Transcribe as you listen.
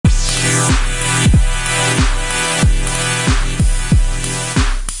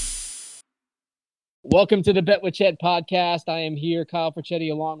Welcome to the Bet with Chet podcast. I am here, Kyle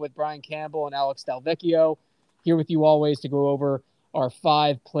Ferchetti, along with Brian Campbell and Alex Delvecchio, here with you always to go over our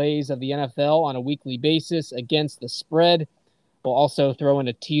 5 plays of the NFL on a weekly basis against the spread. We'll also throw in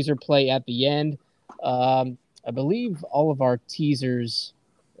a teaser play at the end. I believe all of our teasers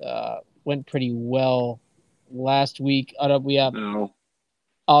went pretty well last week. We have we'll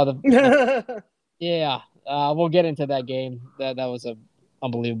get into that game. That was an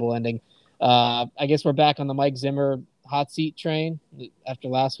unbelievable ending. I guess we're back on the Mike Zimmer hot seat train after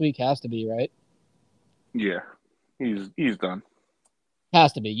last week. Has to be, right? Yeah, he's done.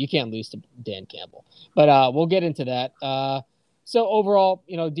 Has to be. You can't lose to Dan Campbell. But we'll get into that. So overall,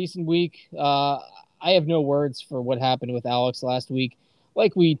 decent week. I have no words for what happened with Alex last week.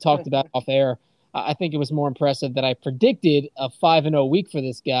 Like we talked about off air, I think it was more impressive that I predicted a 5-0 week for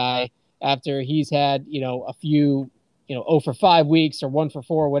this guy after he's had, a few, 0 for 5 weeks or 1 for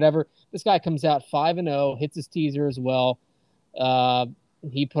 4, whatever. This guy comes out 5-0, hits his teaser as well.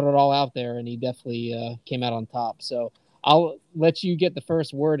 He put it all out there, and he definitely came out on top. So I'll let you get the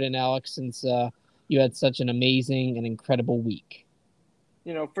first word in, Alex, since you had such an amazing and incredible week.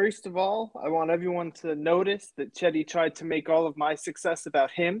 First of all, I want everyone to notice that Chetty tried to make all of my success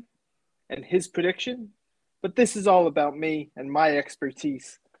about him and his prediction, but this is all about me and my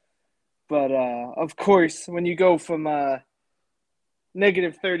expertise. But, of course, when you go from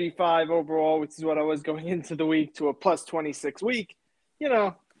negative 35 overall, which is what I was going into the week, to a plus 26 week,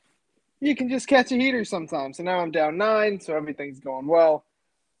 you can just catch a heater sometimes. So now I'm down 9, so everything's going well.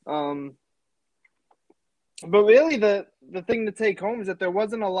 But really, the thing to take home is that there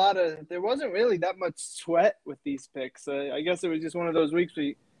wasn't really that much sweat with these picks. I guess it was just one of those weeks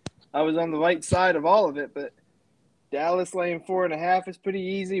where I was on the right side of all of it. But Dallas laying 4.5 is pretty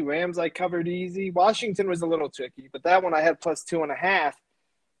easy. Rams I covered easy. Washington was a little tricky, but that one I had plus 2.5,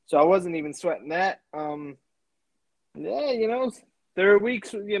 so I wasn't even sweating that. There are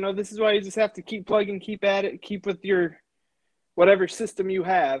weeks. This is why you just have to keep plugging, keep at it, keep with your whatever system you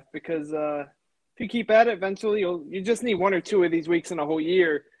have, because if you keep at it, eventually you just need 1 or 2 of these weeks in a whole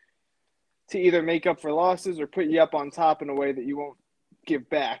year to either make up for losses or put you up on top in a way that you won't give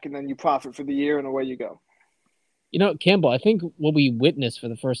back, and then you profit for the year, and away you go. Campbell, I think what we witnessed for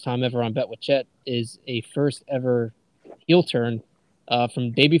the first time ever on Bet with Chet is a first ever heel turn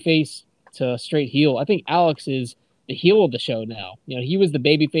from babyface to straight heel. I think Alex is the heel of the show now. He was the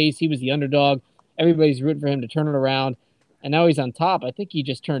babyface. He was the underdog. Everybody's rooting for him to turn it around, and now he's on top. I think he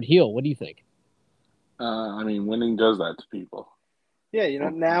just turned heel. What do you think? Winning does that to people. Yeah,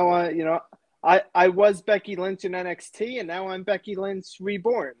 now, I was Becky Lynch in NXT, and now I'm Becky Lynch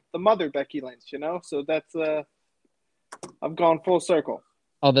reborn, the mother Becky Lynch, So that's, I've gone full circle.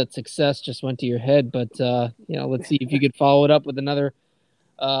 All that success just went to your head, but, let's see if you could follow it up with another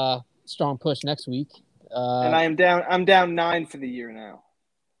strong push next week. And I'm down 9 for the year now.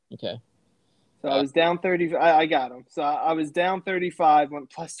 Okay. So I was down 30. I got him. So I was down 35, went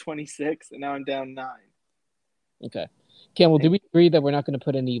plus 26, and now I'm down 9. Okay. Campbell, do we agree that we're not going to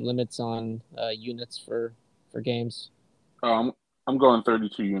put any limits on units for games? I'm going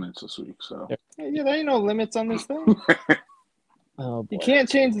 32 units this week. So yeah, there ain't no limits on this thing. Oh, boy. You can't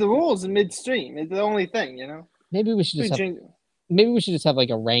change the rules in midstream. It's the only thing, Maybe we should just have like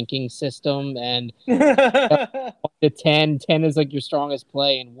a ranking system, and 1 to 10 is like your strongest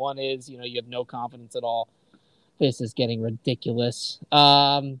play, and 1 is you have no confidence at all. This is getting ridiculous.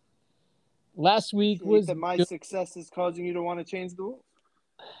 Last week was that my success is causing you to want to change the rules.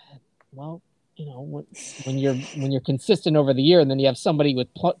 Well, when you're consistent over the year, and then you have somebody with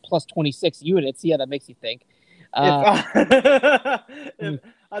plus 26 units, that makes you think. I'll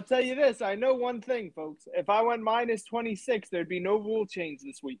tell you this, I know one thing, folks. If I went minus 26, there'd be no rule change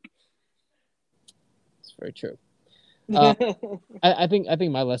this week. It's very true. I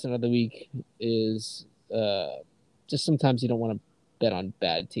think my lesson of the week is just sometimes you don't want to bet on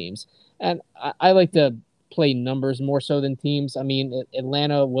bad teams. And I like to play numbers more so than teams.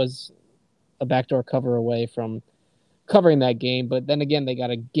 Atlanta was a backdoor cover away from covering that game, but then again, they got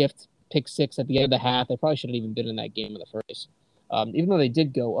a gift pick 6 at the end of the half. They probably should have even been in that game in the first, even though they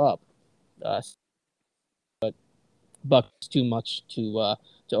did go up. But Bucks too much to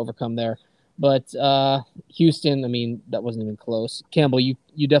overcome there. But Houston, that wasn't even close. Campbell, you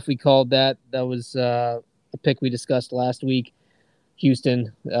definitely called that. That was a pick we discussed last week.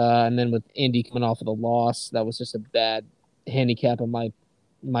 Houston, and then with Indy coming off of the loss, that was just a bad handicap on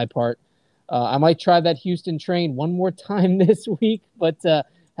my part. I might try that Houston train one more time this week, but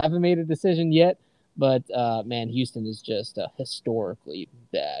haven't made a decision yet. But, man, Houston is just historically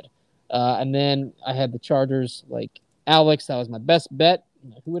bad. And then I had the Chargers, like Alex. That was my best bet.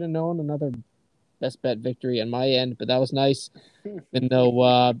 Who would have known another best bet victory on my end, but that was nice. Even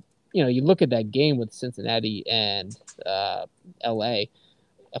though, you look at that game with Cincinnati and LA,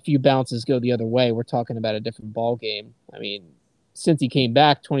 a few bounces go the other way. We're talking about a different ball game. I mean, since he came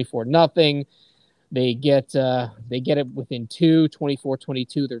back 24-0, they get it within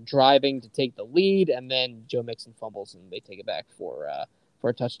 24-22. They're driving to take the lead, and then Joe Mixon fumbles and they take it back for a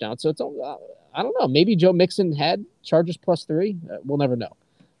touchdown. So it's I don't know. Maybe Joe Mixon had Chargers +3. We'll never know.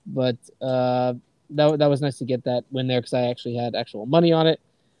 But that was nice to get that win there because I actually had actual money on it.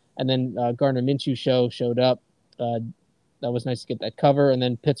 And then Gardner Minshew showed up. That was nice to get that cover. And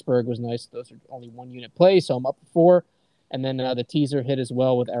then Pittsburgh was nice. Those are only 1-unit plays, so I'm up 4. And then the teaser hit as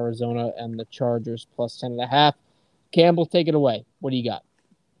well with Arizona and the Chargers +10.5. Campbell, take it away. What do you got?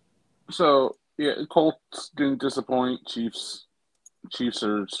 So, yeah, Colts didn't disappoint. Chiefs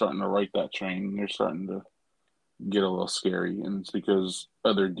are starting to right that train. They're starting to get a little scary, and it's because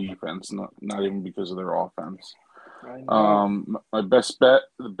of their defense, not even because of their offense. My best bet,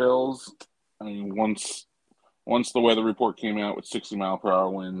 the Bills. I mean, once the weather report came out with 60-mile-per-hour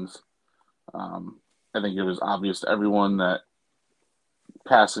winds, I think it was obvious to everyone that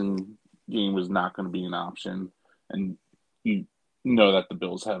passing game was not going to be an option, and you know that the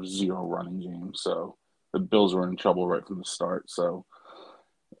Bills have 0 running game, so the Bills were in trouble right from the start. So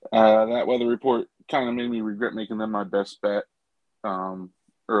that weather report kind of made me regret making them my best bet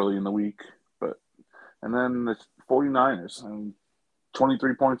early in the week. And then the 49ers,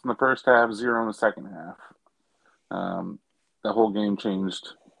 23 points in the first half, 0 in the second half. The whole game changed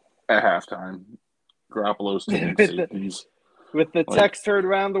at halftime. Garoppolo's taking safeties. With the text heard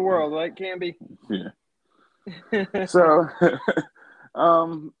around the world, right, Camby? Yeah. So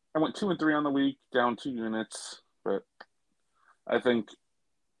I went 2-3 on the week, down 2 units. But I think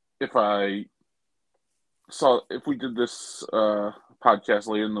if we did this podcast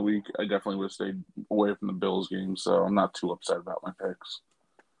late in the week, I definitely would have stayed away from the Bills game. So I'm not too upset about my picks.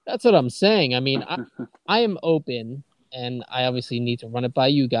 That's what I'm saying. I mean, I am open, and I obviously need to run it by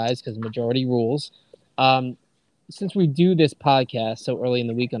you guys because majority rules. Since we do this podcast so early in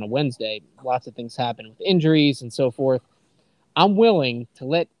the week on a Wednesday, lots of things happen with injuries and so forth. I'm willing to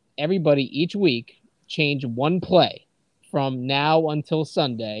let everybody each week change one play from now until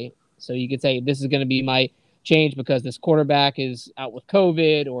Sunday. So you could say, this is going to be my change because this quarterback is out with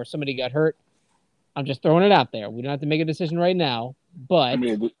COVID or somebody got hurt. I'm just throwing it out there. We don't have to make a decision right now, but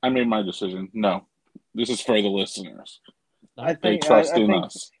I made my decision. No, this is for the listeners. I They trust in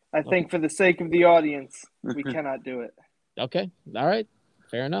us. I think for the sake of the audience, we cannot do it. Okay. All right.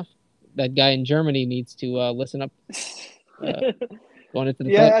 Fair enough. That guy in Germany needs to listen up. Going into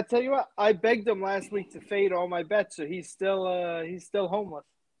the I tell you what, I begged him last week to fade all my bets, so he's still homeless.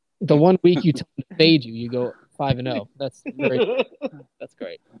 The 1 week you tell him to fade you go 5-0. That's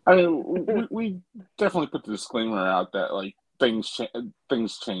great. I mean, we definitely put the disclaimer out that like things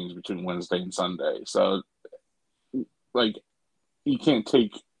change between Wednesday and Sunday, so like you can't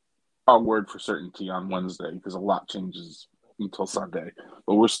take our word for certainty on Wednesday because a lot changes until Sunday.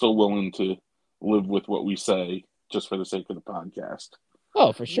 But we're still willing to live with what we say just for the sake of the podcast.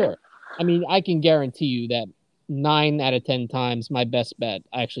 Oh, for sure. I mean, I can guarantee you that 9 out of 10 times my best bet,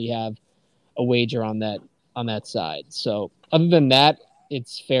 I actually have a wager on that side. So other than that,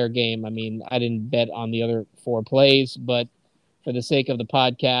 it's fair game. I mean, I didn't bet on the other 4 plays, but for the sake of the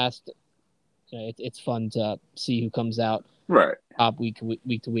podcast, it's fun to see who comes out right top week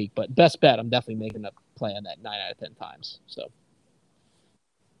to week. But best bet, I'm definitely making a play on that 9 out of 10 times. So,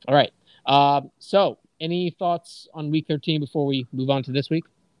 all right. So any thoughts on week 13 before we move on to this week?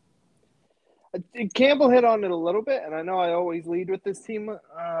 Campbell hit on it a little bit, and I know I always lead with this team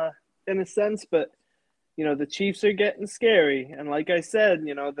in a sense, but the Chiefs are getting scary. And like I said,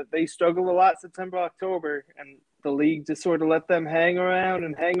 that they struggle a lot September, October, and the league just sort of let them hang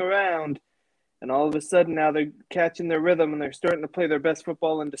around. And all of a sudden now they're catching their rhythm and they're starting to play their best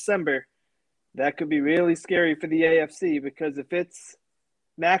football in December. That could be really scary for the AFC because if it's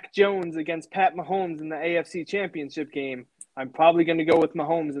Mac Jones against Pat Mahomes in the AFC Championship game, I'm probably going to go with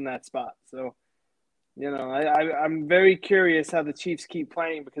Mahomes in that spot. So, I'm very curious how the Chiefs keep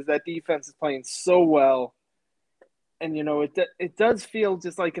playing because that defense is playing so well. And, it does feel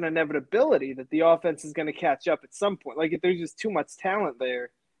just like an inevitability that the offense is going to catch up at some point. Like, there's just too much talent there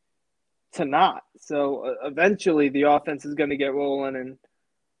to not. So, eventually the offense is going to get rolling. And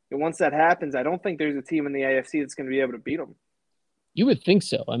once that happens, I don't think there's a team in the AFC that's going to be able to beat them. You would think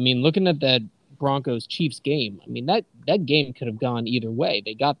so. I mean, looking at that Broncos-Chiefs game, I mean, that game could have gone either way.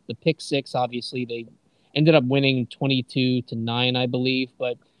 They got the pick 6, obviously. They ended up winning 22-9, I believe.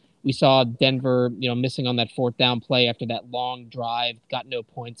 But we saw Denver, missing on that 4th down play after that long drive, got no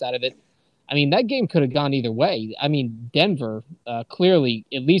points out of it. I mean, that game could have gone either way. I mean, Denver clearly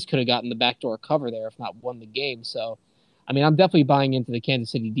at least could have gotten the backdoor cover there, if not won the game. So, I mean, I'm definitely buying into the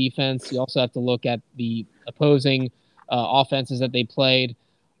Kansas City defense. You also have to look at the opposing offenses that they played.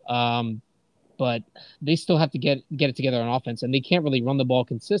 But they still have to get it together on offense, and they can't really run the ball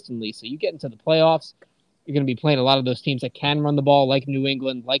consistently. So you get into the playoffs, you're going to be playing a lot of those teams that can run the ball, like New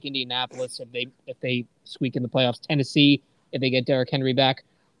England, like Indianapolis, if they squeak in the playoffs, Tennessee, if they get Derrick Henry back.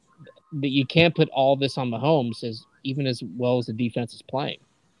 But you can't put all this on Mahomes even as well as the defense is playing.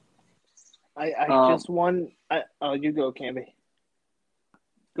 I just won. You go, Camby.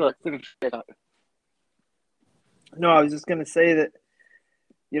 Go ahead, finish it up. No, I was just going to say that,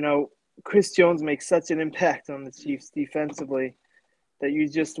 Chris Jones makes such an impact on the Chiefs defensively that you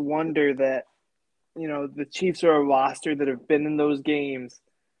just wonder that, the Chiefs are a roster that have been in those games,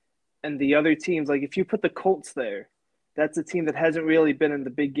 and the other teams, like if you put the Colts there, that's a team that hasn't really been in the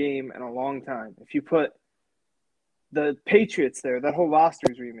big game in a long time. If you put the Patriots there, that whole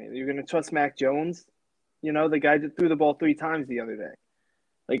roster is remade. You're going to trust Mac Jones, the guy that threw the ball 3 times the other day.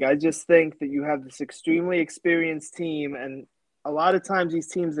 Like, I just think that you have this extremely experienced team, and a lot of times these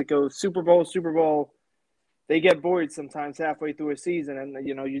teams that go Super Bowl, they get bored sometimes halfway through a season, and,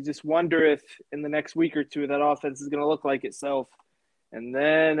 you just wonder if in the next week or two that offense is going to look like itself, and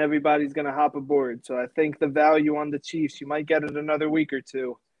then everybody's going to hop aboard. So I think the value on the Chiefs, you might get it another week or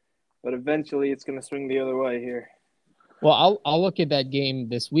two, but eventually it's going to swing the other way here. Well, I'll look at that game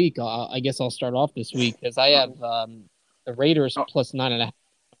this week. I guess I'll start off this week because I have the Raiders plus 9.5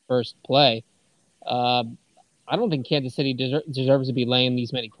 first play. I don't think Kansas City deserves to be laying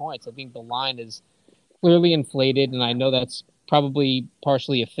these many points. I think the line is clearly inflated, and I know that's probably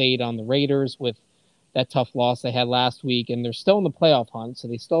partially a fade on the Raiders with that tough loss they had last week, and they're still in the playoff hunt, so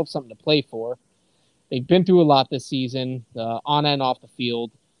they still have something to play for. They've been through a lot this season, on and off the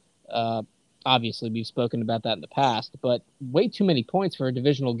field. Obviously, we've spoken about that in the past, but way too many points for a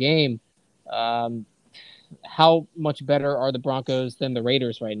divisional game. How much better are the Broncos than the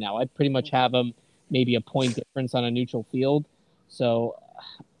Raiders right now? I pretty much have them maybe a point difference on a neutral field. So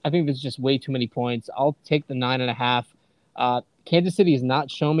I think there's just way too many points. I'll take the 9.5. Kansas City has not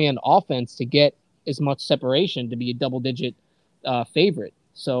shown me an offense to get as much separation to be a double-digit favorite.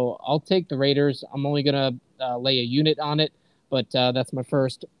 So I'll take the Raiders. I'm only going to lay a unit on it, but that's my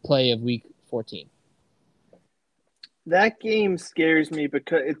first play of Week 14. That game scares me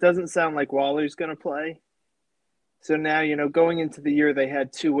because it doesn't sound like Waller's going to play. So now, going into the year, they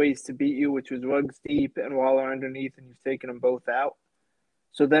had 2 ways to beat you, which was Ruggs deep and Waller underneath, and you've taken them both out.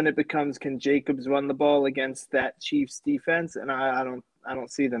 So then it becomes, can Jacobs run the ball against that Chiefs defense? And I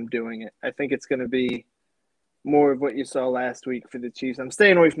don't see them doing it. I think it's going to be more of what you saw last week for the Chiefs. I'm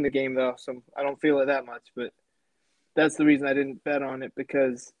staying away from the game, though, so I don't feel it that much. But that's the reason I didn't bet on it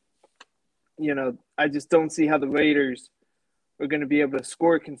because, I just don't see how the Raiders are going to be able to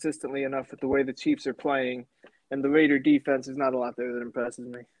score consistently enough with the way the Chiefs are playing. And the Raider defense is not a lot there that impresses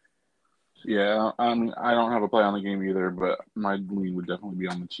me. Yeah, I mean, I don't have a play on the game either, but my lean would definitely be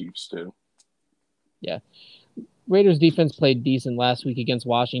on the Chiefs too. Yeah. Raiders defense played decent last week against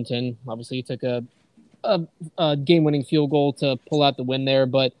Washington. Obviously, it took a game-winning field goal to pull out the win there,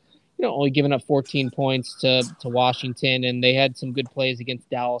 but only giving up 14 points to Washington, and they had some good plays against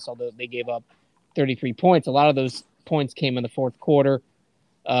Dallas, although they gave up 33 points. A lot of those points came in the fourth quarter.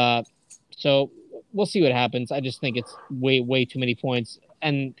 So we'll see what happens. I just think it's way too many points,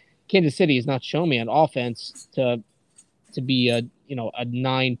 and Kansas City has not shown me on offense to be a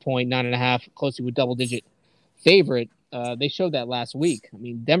 9.5 close to a double-digit favorite. They showed that last week. I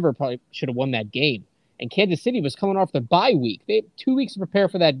mean, Denver probably should have won that game. And Kansas City was coming off the bye week. They had 2 weeks to prepare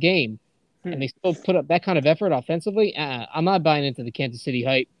for that game, and they still put up that kind of effort offensively. I'm not buying into the Kansas City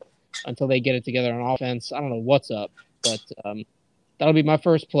hype until they get it together on offense. I don't know what's up, but that'll be my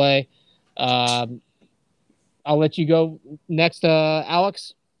first play. I'll let you go next,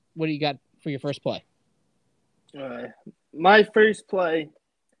 Alex. What do you got for your first play? My first play,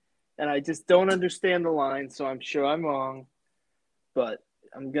 and I just don't understand the line, so I'm sure I'm wrong, but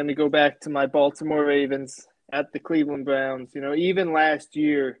I'm going to go back to my Baltimore Ravens at the Cleveland Browns. Even last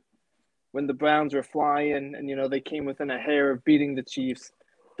year when the Browns were flying and, they came within a hair of beating the Chiefs,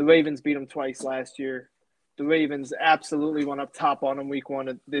 the Ravens beat them twice last year. The Ravens absolutely went up top on them week 1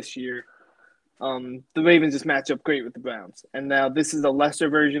 of this year. The Ravens just match up great with the Browns. And now this is a lesser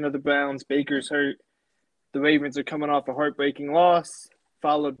version of the Browns. Baker's hurt. The Ravens are coming off a heartbreaking loss,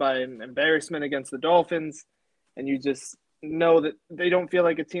 followed by an embarrassment against the Dolphins. And you just know that they don't feel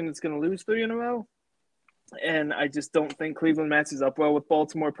like a team that's going to lose 3 in a row. And I just don't think Cleveland matches up well with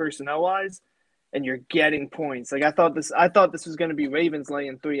Baltimore personnel-wise. And you're getting points. Like I thought this was going to be Ravens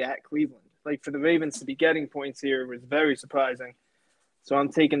laying 3 at Cleveland. like for the Ravens to be getting points here was very surprising. So I'm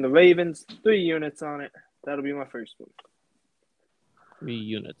taking the Ravens, 3 units on it. That'll be my first one. 3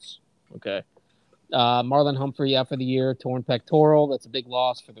 units. Okay. Marlon Humphrey out for the year, torn pectoral. That's a big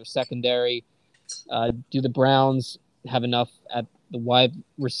loss for their secondary. Do the Browns have enough at the wide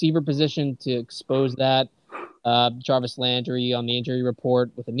receiver position to expose that? Jarvis Landry on the injury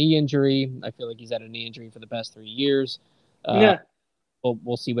report with a knee injury. I feel like he's had a knee injury for the past 3 years. Yeah.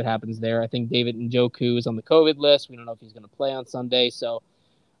 We'll see what happens there. I think David Njoku is on the COVID list. We don't know if he's going to play on Sunday. So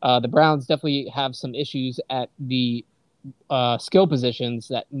the Browns definitely have some issues at the skill positions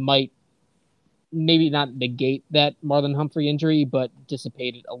that might maybe not negate that Marlon Humphrey injury, but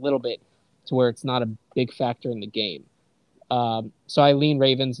dissipate it a little bit to where it's not a big factor in the game. So I lean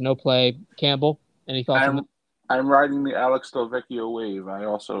Ravens, no play. Campbell, any thoughts on that? I'm riding the Alex Delvecchio wave. I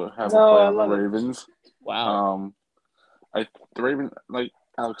also have a play on the Ravens. Wow. The Ravens, like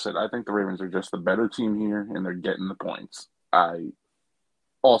Alex said, I think the Ravens are just the better team here, and they're getting the points. I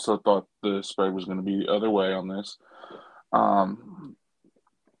also thought the spread was going to be the other way on this.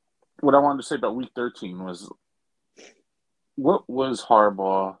 What I wanted to say about Week 13 was, what was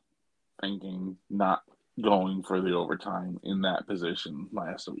Harbaugh thinking not going for the overtime in that position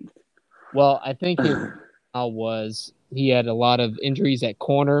last week? Well, I think his was he had a lot of injuries at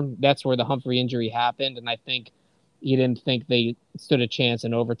corner. That's where the Humphrey injury happened, and I think he didn't think they stood a chance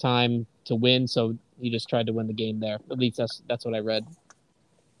in overtime to win, so he just tried to win the game there. At least that's what I read.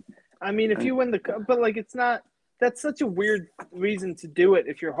 I mean, if you win but like it's not. That's such a weird reason to do it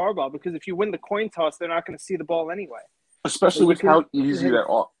if you're Harbaugh, because if you win the coin toss, they're not going to see the ball anyway. Especially with how easy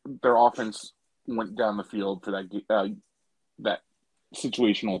their offense went down the field for that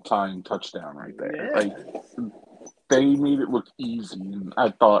situational tying touchdown right there. Yeah. Like, they made it look easy, and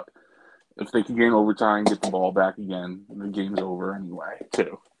I thought if they could gain overtime, get the ball back again, the game's over anyway,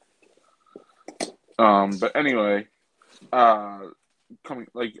 too. But anyway,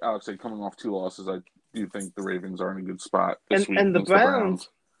 like Alex said, coming off 2 losses, I do think the Ravens are in a good spot this week and the against Browns.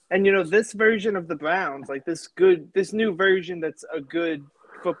 And this version of the Browns, like this new version that's a good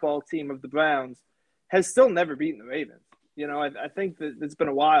football team of the Browns, has still never beaten the Ravens. I think that it's been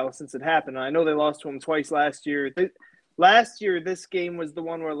a while since it happened. I know they lost to them twice last year. Last year, this game was the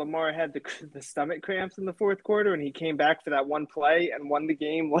one where Lamar had the stomach cramps in the fourth quarter, and he came back for that one play and won the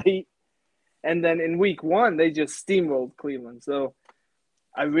game late. And then in week 1, they just steamrolled Cleveland. So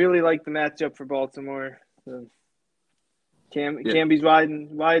I really like the matchup for Baltimore. So Camby's riding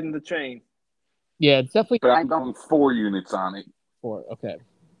the train. Yeah, it's definitely. But I'm going 4 units on it. 4, okay.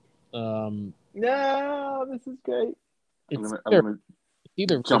 No, this is great. I'm gonna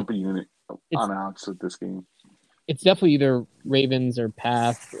either jump a unit on Alex with this game. It's definitely either Ravens or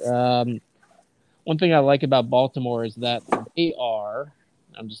pass. One thing I like about Baltimore is that they are.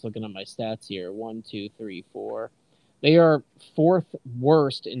 I'm just looking at my stats here. 1, 2, 3, 4. They are 4th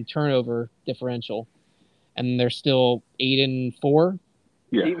worst in turnover differential, and they're still 8-4.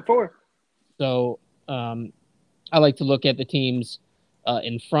 Yeah, 8-4. So I like to look at the teams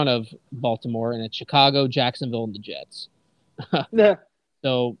in front of Baltimore, and it's Chicago, Jacksonville, and the Jets. Yeah.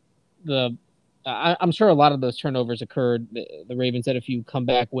 So I'm sure a lot of those turnovers occurred. The Ravens had a few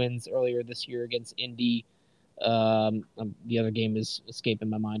comeback wins earlier this year against Indy. The other game is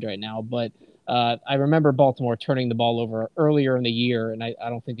escaping my mind right now, but I remember Baltimore turning the ball over earlier in the year, and I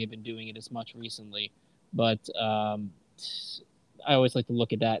don't think they've been doing it as much recently. But I always like to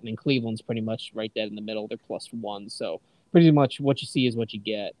look at that, and then Cleveland's pretty much right dead in the middle. They're +1, so pretty much what you see is what you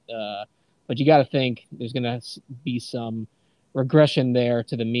get. But you got to think there's going to be some regression there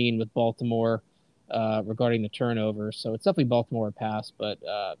to the mean with Baltimore regarding the turnover. So it's definitely Baltimore pass, but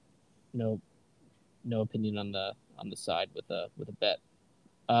no opinion on the side with a bet.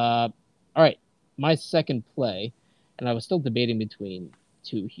 All right, my second play, and I was still debating between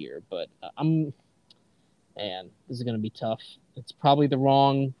 2 here, but this is going to be tough. It's probably the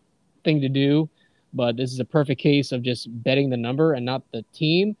wrong thing to do, but this is a perfect case of just betting the number and not the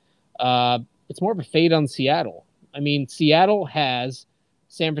team. It's more of a fade on Seattle. I mean, Seattle has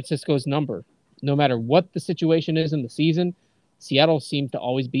San Francisco's number. No matter what the situation is in the season, Seattle seems to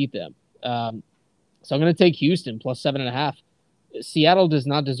always beat them. So I'm going to take Houston +7.5. Seattle does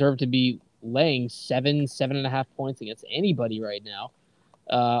not deserve to be laying 7.5 points against anybody right now.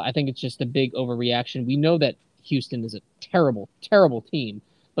 I think it's just a big overreaction. We know that Houston is a terrible, terrible team,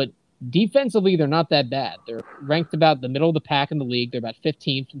 but defensively, they're not that bad. They're ranked about the middle of the pack in the league. They're about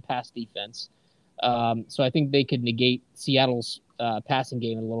 15th in pass defense. So I think they could negate Seattle's passing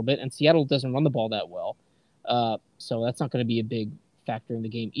game a little bit, and Seattle doesn't run the ball that well. So that's not going to be a big factor in the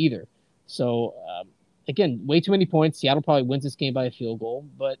game either. So, again, way too many points. Seattle probably wins this game by a field goal,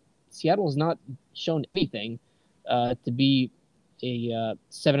 but Seattle has not shown anything to be a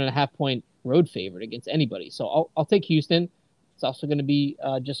 7.5-point road favorite against anybody. So I'll take Houston. It's also going to be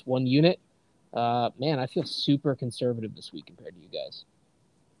just one unit. Man, I feel super conservative this week compared to you guys.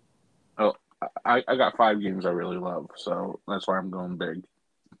 Oh, I got 5 games I really love, so that's why I'm going big.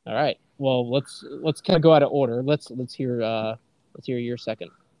 All right. Well, let's kind of go out of order. Let's hear your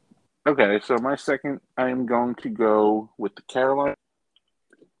second. Okay, so my second, I'm going to go with the Carolina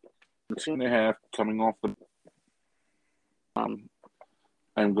 2.5 coming off the.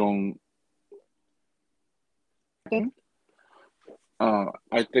 I'm going.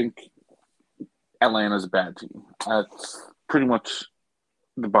 I think Atlanta's a bad team. That's pretty much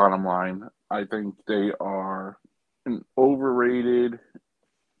the bottom line. I think they are an overrated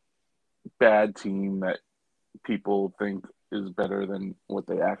bad team that people think is better than what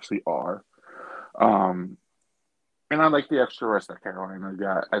they actually are. And I like the extra rest that Carolina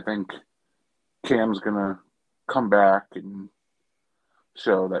got. I think Cam's going to come back and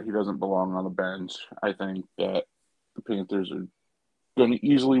show that he doesn't belong on the bench. I think that the Panthers are going to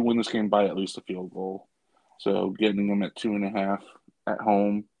easily win this game by at least a field goal. So getting them at 2.5 at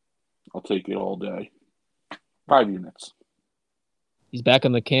home, I'll take it all day. 5 units. He's back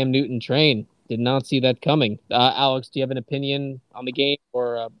on the Cam Newton train. Did not see that coming. Alex, do you have an opinion on the game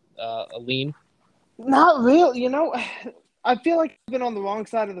or a lean? Not really. I feel like I've been on the wrong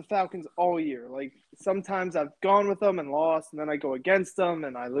side of the Falcons all year. Like, sometimes I've gone with them and lost, and then I go against them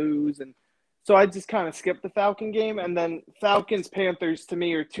and I lose. And so I just kind of skip the Falcon game. And then Falcons, Panthers, to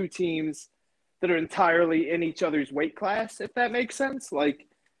me, are two teams that are entirely in each other's weight class, if that makes sense. Like,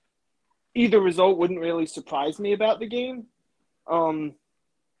 either result wouldn't really surprise me about the game.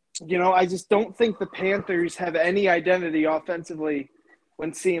 I just don't think the Panthers have any identity offensively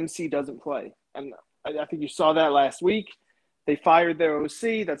when CMC doesn't play. And I think you saw that last week. They fired their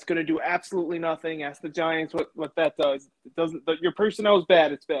OC. That's going to do absolutely nothing. Ask the Giants what that does. It doesn't. Your personnel is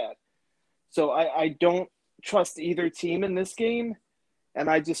bad. It's bad. So I don't trust either team in this game, and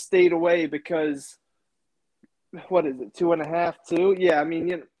I just stayed away because what is it, 2.5, 2? Yeah, I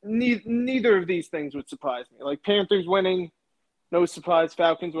mean, neither of these things would surprise me. Like Panthers winning, no surprise.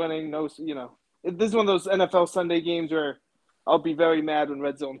 Falcons winning, no. This is one of those NFL Sunday games where I'll be very mad when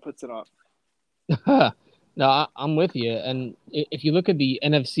Red Zone puts it on. No, I'm with you. And if you look at the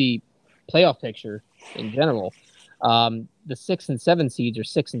NFC playoff picture in general, the 6 and 7 seeds are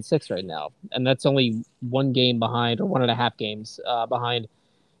 6 and 6 right now, and that's only 1 game behind, or 1.5 games behind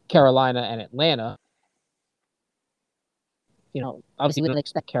Carolina and Atlanta. Obviously we don't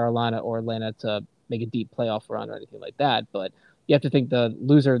expect Carolina or Atlanta to make a deep playoff run or anything like that, but you have to think the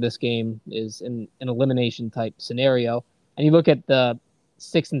loser of this game is in an elimination type scenario. And you look at the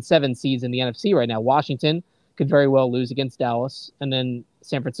 6 and 7 seeds in the NFC right now. Washington could very well lose against Dallas, and then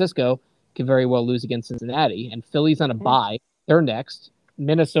San Francisco could very well lose against Cincinnati, and Philly's on a bye. They're next.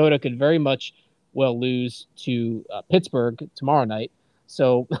 Minnesota could very much well lose to Pittsburgh tomorrow night.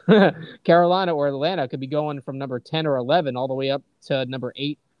 So Carolina or Atlanta could be going from number 10 or 11 all the way up to number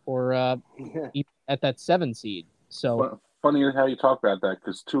 8 or at that 7 seed. So funny how you talk about that,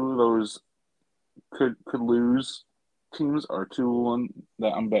 because 2 of those could lose teams are 2 that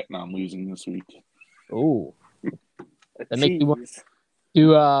I'm betting on losing this week. Oh, that makes me want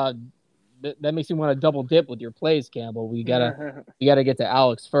to that makes me want to double dip with your plays, Campbell. We gotta get to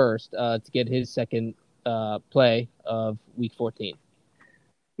Alex first to get his second play of week 14.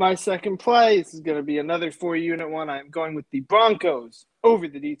 My second play, this is going to be another 4-unit one. I'm going with the Broncos over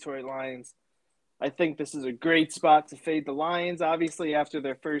the Detroit Lions. I think this is a great spot to fade the Lions. Obviously, after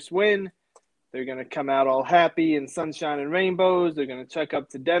their first win, they're going to come out all happy in sunshine and rainbows. They're going to check up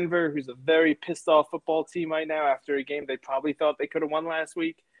to Denver, who's a very pissed-off football team right now after a game they probably thought they could have won last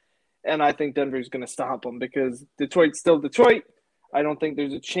week. And I think Denver's going to stomp them because Detroit's still Detroit. I don't think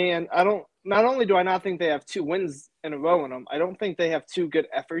there's a chance. Not only do I not think they have 2 wins in a row in them, I don't think they have 2 good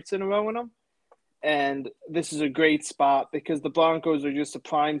efforts in a row in them. And this is a great spot because the Broncos are just a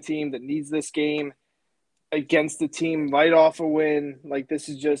prime team that needs this game against the team right off a win. Like, this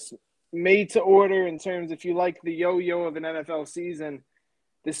is just made to order in terms, if you like the yo-yo of an NFL season,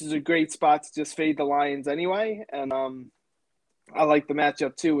 this is a great spot to just fade the Lions anyway. And I like the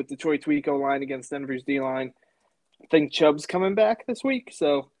matchup too with Detroit's weak O-line against Denver's D-line. I think Chubb's coming back this week,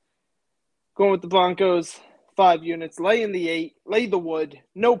 so going with the Broncos, 5 units, laying the 8, lay the wood,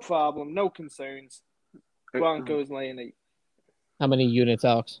 no problem, no concerns. Broncos laying 8. How many units,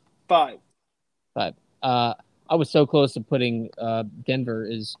 Alex? 5. 5. I was so close to putting Denver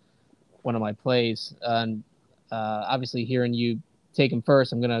is one of my plays, and obviously hearing you take him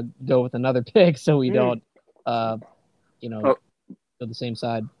first, I'm gonna go with another pick so we don't, go the same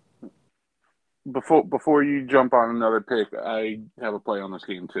side. before you jump on another pick, I have a play on this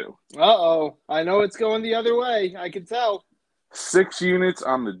game too. Uh-oh. I know it's going the other way. I can tell. 6 units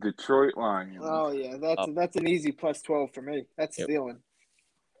on the Detroit Lions. Oh, yeah. That's an easy plus 12 for me. That's stealing.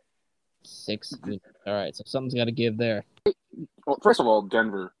 6 units. All right, so something's got to give there. Well, first of all,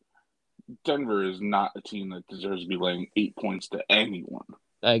 Denver is not a team that deserves to be laying 8 points to anyone.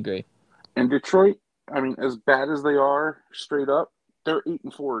 I agree. And Detroit, I mean, as bad as they are, straight up, they're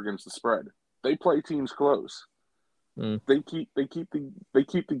 8-4 against the spread. They play teams close. They keep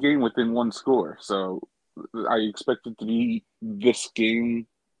the game within one score. So I expect it to be this game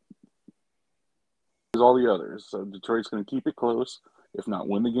as all the others. So Detroit's going to keep it close, if not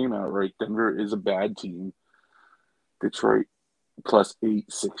win the game outright. Denver is a bad team. Detroit plus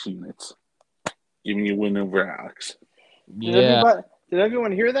 8, 6 units. Giving you a win over Alex. Yeah. Did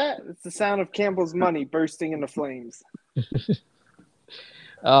everyone hear that? It's the sound of Campbell's money bursting into flames.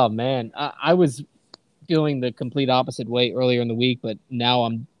 Oh, man. I was feeling the complete opposite way earlier in the week, but now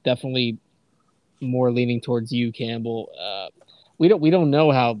I'm definitely more leaning towards you, Campbell. We don't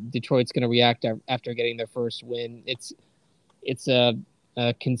know how Detroit's going to react after getting their first win. It's a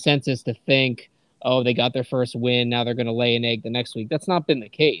consensus to think, oh, they got their first win, now they're going to lay an egg the next week. That's not been the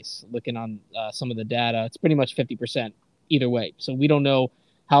case. Looking on some of the data, it's pretty much 50% either way. So we don't know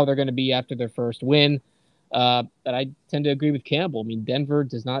how they're going to be after their first win. But I tend to agree with Campbell. I mean, Denver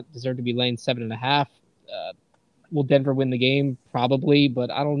does not deserve to be laying 7.5. Will Denver win the game? Probably,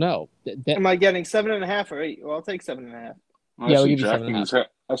 but I don't know. Am I getting 7.5 or 8? Well, I'll take 7.5. We'll give you 7.5.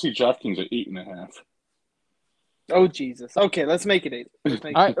 I see DraftKings at 8.5. Oh, Jesus. Okay, let's make it 8. Let's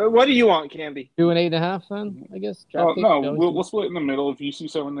make All it. What do you want, Camby? Do an 8.5 then, I guess. No, we'll split in the middle. If you see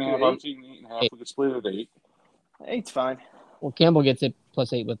 7.5, I'm seeing 8.5. We can split it at 8. 8's fine. Well, Campbell gets it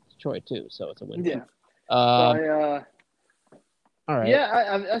plus 8 with Detroit too, so it's a win. Yeah. All right.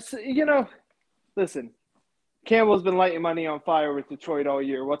 Yeah, listen, Campbell's been lighting money on fire with Detroit all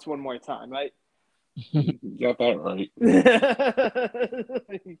year. What's one more time, right? You got that right.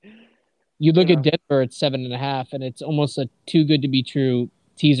 You look at Denver at 7.5, and it's almost a too good to be true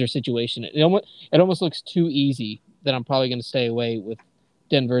teaser situation. It almost looks too easy that I'm probably going to stay away with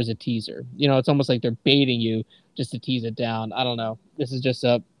Denver as a teaser. It's almost like they're baiting you just to tease it down. I don't know. This is just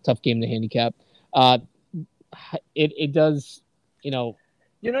a tough game to handicap. It does,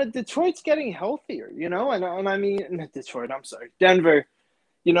 Detroit's getting healthier, and I mean, Detroit, I'm sorry, Denver,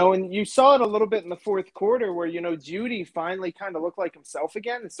 and you saw it a little bit in the fourth quarter where, Judy finally kind of looked like himself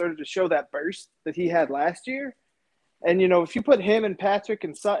again and started to show that burst that he had last year. And, if you put him and Patrick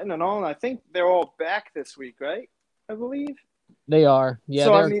and Sutton and all, and I think they're all back this week, right? I believe. They are. Yeah.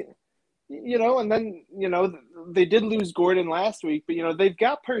 So, I mean, and then, they did lose Gordon last week, but, they've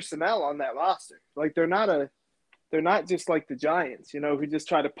got personnel on that roster. Like, they're not just like the Giants, who just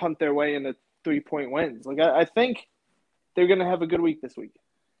try to punt their way into 3-point wins. Like, I think they're going to have a good week this week.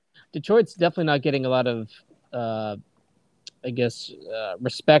 Detroit's definitely not getting a lot of,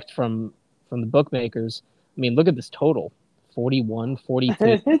 respect from the bookmakers. I mean, look at this total, 41, 42.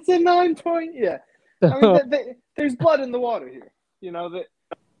 It's a 9-point, yeah. I mean, there's blood in the water here. That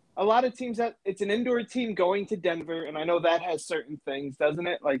a lot of teams it's an indoor team going to Denver, and I know that has certain things, doesn't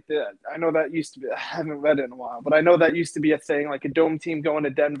it? Like I know that used to be. I haven't read it in a while, but I know that used to be a thing. Like a dome team going to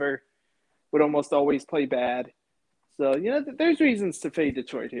Denver would almost always play bad. So there's reasons to fade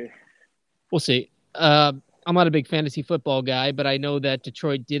Detroit here. We'll see. I'm not a big fantasy football guy, but I know that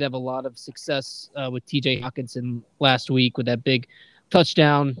Detroit did have a lot of success with T.J. Hockenson last week with that big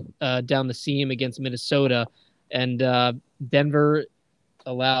touchdown down the seam against Minnesota, and Denver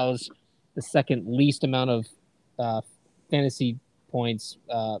allows the second least amount of fantasy points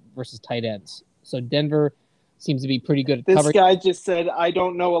versus tight ends. So Denver seems to be pretty good at this coverage. This guy just said, I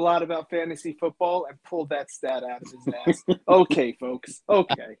don't know a lot about fantasy football, and pulled that stat out of his ass. Okay, folks.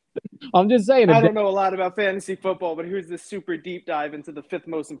 Okay. I'm just saying. I don't know a lot about fantasy football, but here's this super deep dive into the 5th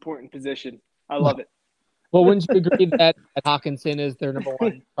most important position. I love it. Well, wouldn't you agree that Hockenson is their number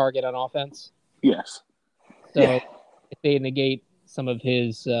one target on offense? Yes. So if they negate some of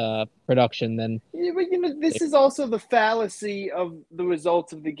his production, then yeah, but this is also the fallacy of the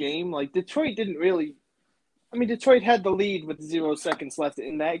results of the game. Like Detroit didn't really. I mean, Detroit had the lead with 0 seconds left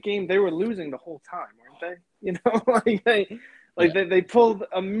in that game. They were losing the whole time, weren't they? They pulled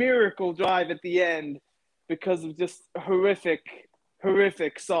a miracle drive at the end because of just horrific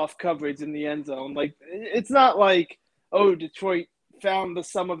soft coverage in the end zone. Like it's not like Detroit found the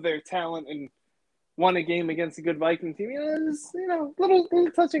sum of their talent and won a game against a good Viking team. Little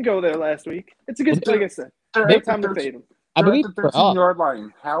touch and go there last week. It's a good, like I said, no time to fade them. I believe the 13-yard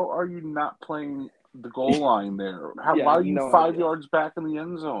line. How are you not playing the goal line there. Yeah, Why are you no 5 idea. yards back in the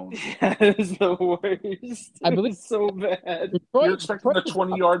end zone? Yeah, it was the worst. I It believe was so bad. You're expecting the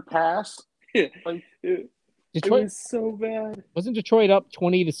 20-yard pass? Yeah. Like, It Detroit was so bad. wasn't Detroit up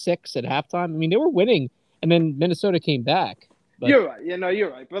 20-6 at halftime. I mean, they were winning, and then Minnesota came back. But You're right.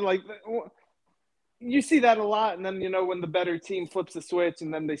 You're right. But like, you see that a lot, and then when the better team flips the switch,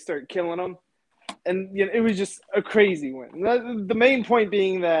 and then they start killing them, and it was just a crazy win. The main point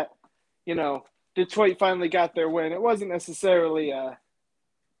being that Detroit finally got their win. It wasn't necessarily a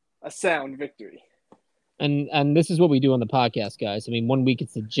sound victory. and this is what we do on the podcast, guys. I mean, one week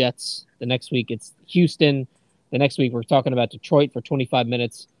it's the Jets, the next week it's Houston, the next week we're talking about Detroit for 25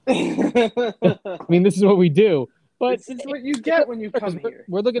 minutes. I mean, this is what we do. But this is what you get when you come here.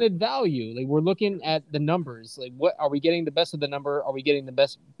 We're looking at value. Like, we're looking at the numbers. Like, what are we getting the best of the number? Are we getting the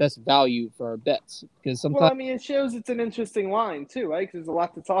best value for our bets? Because sometimes, Well, I mean, it shows it's an interesting line too, right? Because there's a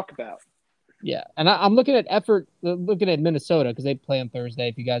lot to talk about. yeah. And I'm looking at effort. Looking at Minnesota because they play on Thursday.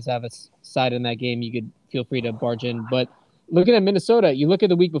 If you guys have a side in that game, you could feel free to barge in. But looking at Minnesota, you look at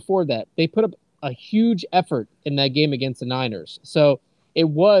the week before that, they put up a huge effort in that game against the Niners. So it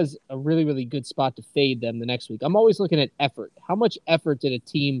was a really, really good spot to fade them the next week. I'm always looking at effort. How much effort did a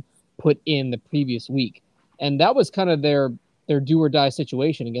team put in the previous week? And that was kind of their do or die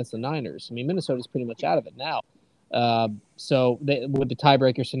situation against the Niners. I mean, Minnesota's pretty much out of it now. So with the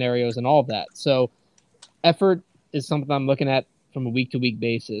tiebreaker scenarios and all of that. So effort is something I'm looking at from a week to week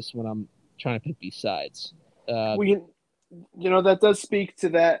basis when I'm trying to pick these sides. That does speak to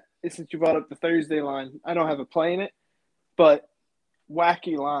that. Since you brought up the Thursday line, I don't have a play in it, but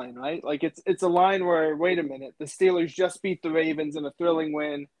wacky line, right? Like it's a line where, wait a minute, the Steelers just beat the Ravens in a thrilling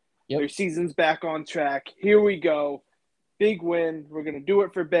win. Yep. Their season's back on track. Here we go. Big win. We're going to do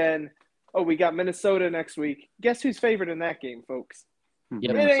it for Ben. Oh, we got Minnesota next week. Guess who's favored in that game, folks?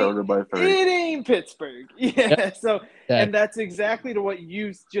 Yep. Minnesota by 3. It ain't Pittsburgh. Yeah. Yep. So, and that's exactly to what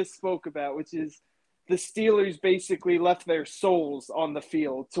you just spoke about, which is the Steelers basically left their souls on the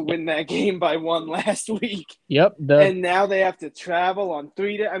field to win that game by 1 last week. Yep. And now they have to travel on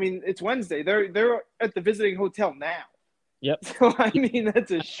 3 days. I mean, it's Wednesday. They're at the visiting hotel now. Yep. So, I mean,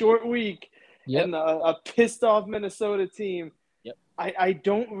 that's a short week. Yep. And a pissed off Minnesota team. Yep. I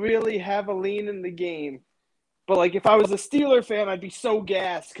don't really have a lean in the game. But, like, if I was a Steeler fan, I'd be so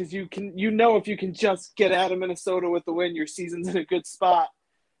gassed because if you can just get out of Minnesota with the win, your season's in a good spot.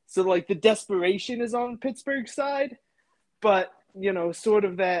 So, like, the desperation is on Pittsburgh's side. But, sort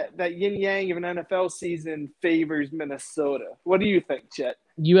of that yin-yang of an NFL season favors Minnesota. What do you think, Chet?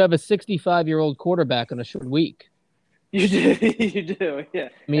 You have a 65-year-old quarterback on a short week. You do. You do, yeah.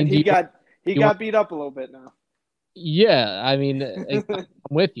 I mean, and he got beat up a little bit now. Yeah, I mean, I'm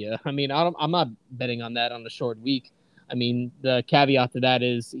with you. I mean, I'm not betting on that on a short week. I mean, the caveat to that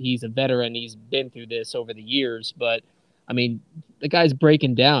is he's a veteran. He's been through this over the years. But, I mean, the guy's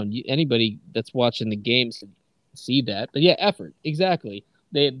breaking down. Anybody that's watching the games see that. But, yeah, effort. Exactly.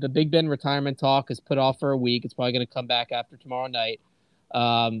 The Big Ben retirement talk is put off for a week. It's probably going to come back after tomorrow night.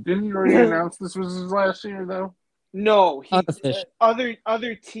 Didn't he already announce this was his last year, though? No.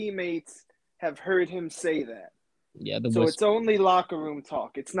 Other teammates have heard him say that. Yeah, so it's only locker room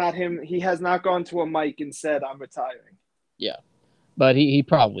talk. It's not him. He has not gone to a mic and said, "I'm retiring." Yeah, but he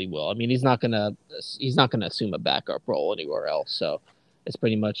probably will. I mean, he's not gonna assume a backup role anywhere else. So it's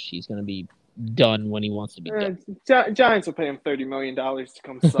pretty much he's gonna be done when he wants to be done. Giants will pay him $30 million to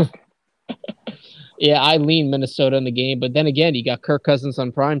come suck. Yeah, I lean Minnesota in the game, but then again, you got Kirk Cousins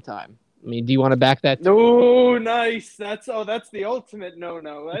on primetime. I mean, do you want to back that? Oh, nice. That's the ultimate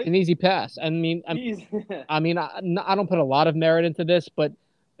no-no, right? It's an easy pass. I mean, I don't put a lot of merit into this, but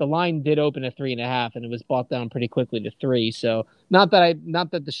the line did open at 3.5, and it was bought down pretty quickly to 3. So not that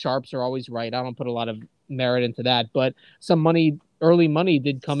the sharps are always right. I don't put a lot of merit into that, but some early money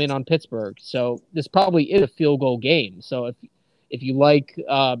did come in on Pittsburgh. So this probably is a field goal game. So if you like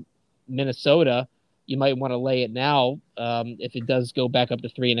Minnesota, you might want to lay it now if it does go back up to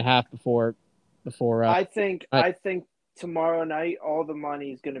 3.5 before. I think tomorrow night all the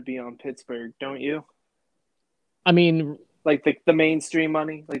money is going to be on Pittsburgh, don't you? I mean, like the mainstream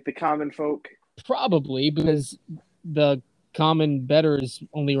money, like the common folk. Probably because the common bettors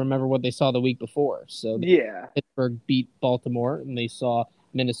only remember what they saw the week before. So yeah, Pittsburgh beat Baltimore and they saw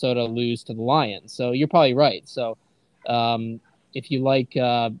Minnesota lose to the Lions. So you're probably right. So if you like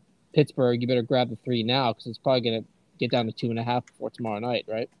Pittsburgh, you better grab the 3 now because it's probably going to get down to 2.5 before tomorrow night,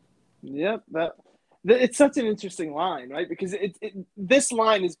 right? Yep. It's such an interesting line, right? Because this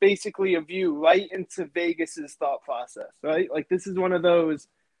line is basically a view right into Vegas's thought process, right? Like this is one of those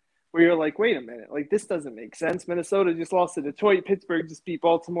where you're like, wait a minute, like this doesn't make sense. Minnesota just lost to Detroit. Pittsburgh just beat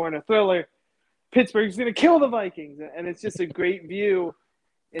Baltimore in a thriller. Pittsburgh's going to kill the Vikings. And it's just a great view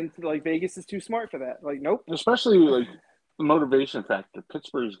into, like, Vegas is too smart for that. Like, nope. Especially, like, the motivation factor.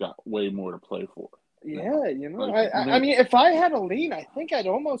 Pittsburgh's got way more to play for. Yeah, you know. Like, I mean, if I had a lean, I think I'd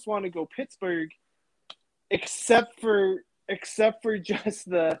almost want to go Pittsburgh, except for just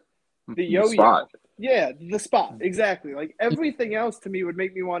the yo-yo. Spot. Yeah, the spot. Exactly. Like, everything else to me would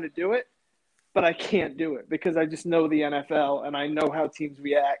make me want to do it, but I can't do it because I just know the NFL and I know how teams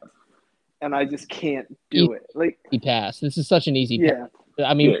react, and I just can't do it. Like, easy pass. This is such an easy yeah. pass.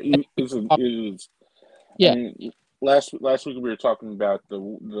 I mean, Yeah, it is. Yeah. I mean, last week we were talking about the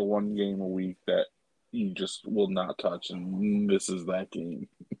one game a week that you just will not touch, and this is that game.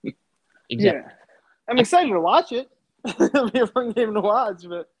 Exactly. Yeah. I'm excited to watch it. It'll be a fun game to watch,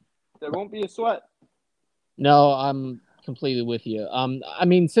 but there won't be a sweat. No, I'm completely with you. I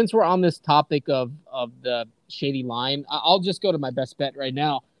mean, since we're on this topic of the shady line, I'll just go to my best bet right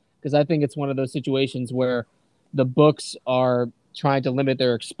now because I think it's one of those situations where the books are trying to limit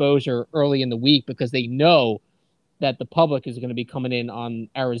their exposure early in the week because they know that the public is going to be coming in on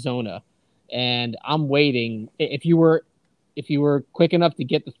Arizona. And I'm waiting. If you were quick enough to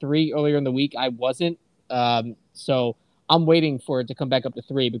get the 3 earlier in the week, I wasn't. So I'm waiting for it to come back up to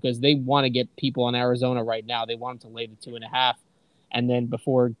 3 because they want to get people on Arizona right now. They want them to lay the 2.5. And then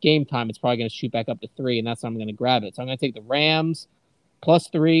before game time, it's probably going to shoot back up to 3. And that's how I'm going to grab it. So I'm going to take the Rams plus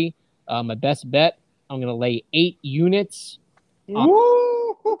 3. My best bet, I'm going to lay 8 units.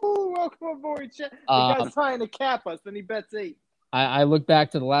 Woo! Welcome aboard, Chet. The guy's trying to cap us, then he bets 8. I look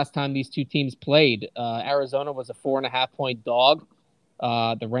back to the last time these two teams played. Arizona was a 4.5-point dog.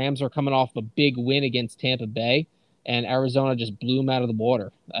 The Rams are coming off a big win against Tampa Bay, and Arizona just blew them out of the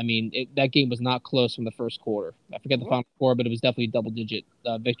water. I mean, that game was not close from the first quarter. I forget the final score, but it was definitely a double-digit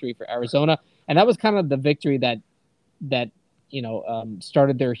victory for Arizona, and that was kind of the victory that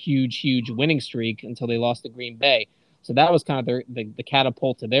started their huge winning streak until they lost to Green Bay. So that was kind of the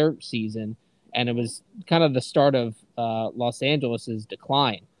catapult to their season, and it was kind of the start of Los Angeles's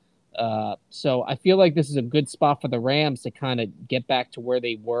decline. So I feel like this is a good spot for the Rams to kind of get back to where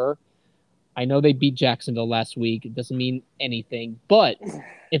they were. I know they beat Jacksonville last week. It doesn't mean anything. But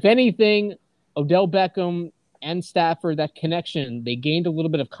if anything, Odell Beckham and Stafford, that connection, they gained a little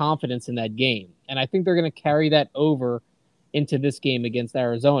bit of confidence in that game. And I think they're going to carry that over into this game against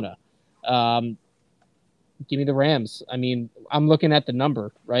Arizona. Give me the Rams. I mean, I'm looking at the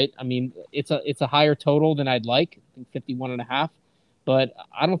number, right? I mean, it's a higher total than I'd like, 51.5. But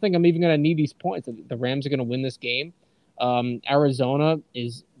I don't think I'm even going to need these points. The Rams are going to win this game. Arizona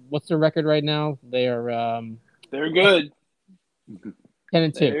is what's their record right now? They're good.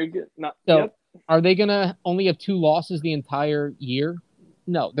 10-2. They're good. Are they going to only have 2 losses the entire year?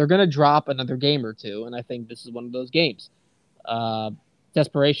 No, they're going to drop another game or 2, and I think this is one of those games.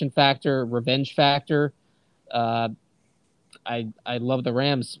 Desperation factor, revenge factor. I love the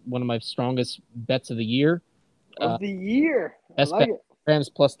Rams. One of my strongest bets of the year. Of the year. Best bet, Rams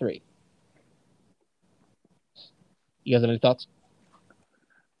plus 3. You guys have any thoughts?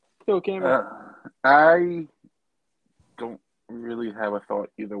 Go, Cameron. I don't really have a thought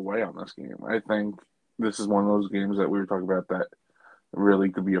either way on this game. I think this is one of those games that we were talking about that really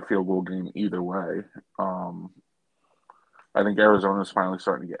could be a field goal game either way. I think Arizona's finally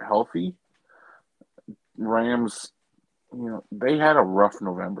starting to get healthy. Rams, they had a rough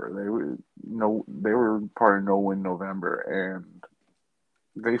November. They were part of no-win November, and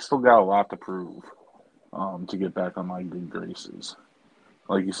they still got a lot to prove to get back on my good graces.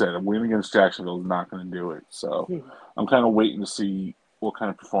 Like you said, a win against Jacksonville is not going to do it. So I'm kind of waiting to see what kind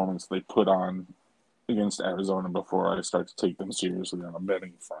of performance they put on against Arizona before I start to take them seriously on a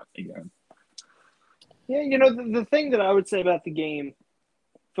betting front again. Yeah, the thing that I would say about the game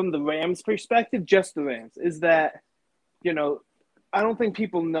from the Rams' perspective, just the Rams, is that, I don't think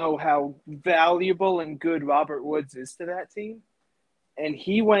people know how valuable and good Robert Woods is to that team. And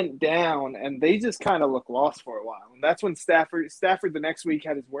he went down, and they just kind of looked lost for a while. And that's when Stafford the next week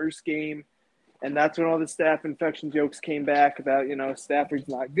had his worst game, and that's when all the staph infection jokes came back about, Stafford's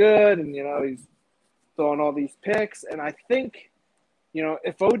not good, and, he's throwing all these picks. And I think,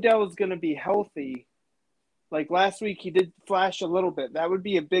 if Odell is going to be healthy, like last week he did flash a little bit, that would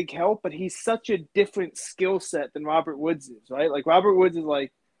be a big help, but he's such a different skill set than Robert Woods is, right? Like Robert Woods is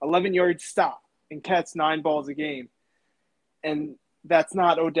like 11-yard stop and catch 9 balls a game. And that's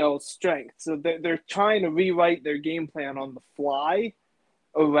not Odell's strength. So they're trying to rewrite their game plan on the fly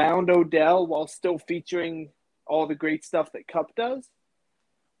around Odell while still featuring all the great stuff that Kupp does.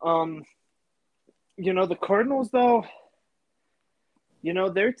 The Cardinals, though,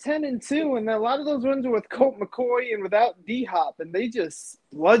 They're 10-2, and a lot of those wins are with Colt McCoy and without D-Hop, and they just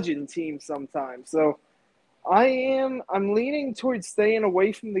bludgeon teams sometimes. So I'm leaning towards staying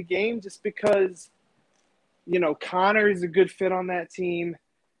away from the game just because, Connor is a good fit on that team.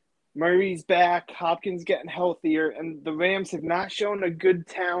 Murray's back, Hopkins getting healthier, and the Rams have not shown a good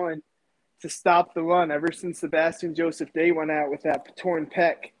talent to stop the run ever since Sebastian Joseph Day went out with that torn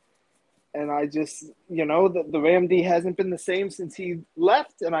pec. And I just, the Ram D hasn't been the same since he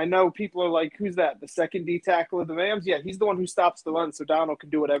left. And I know people are like, who's that? The second D tackle of the Rams? Yeah, he's the one who stops the run, so Donald can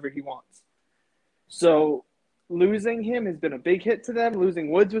do whatever he wants. So losing him has been a big hit to them.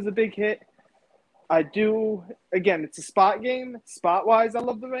 Losing Woods was a big hit. Again, it's a spot game. Spot-wise, I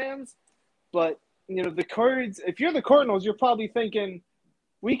love the Rams. But, the Cards, if you're the Cardinals, you're probably thinking,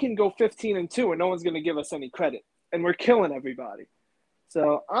 we can go 15-2 and no one's going to give us any credit. And we're killing everybody.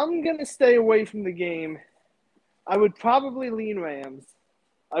 So I'm going to stay away from the game. I would probably lean Rams.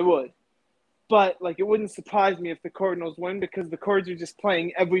 I would. But, it wouldn't surprise me if the Cardinals win because the Cards are just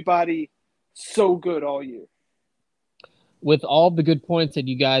playing everybody so good all year. With all the good points that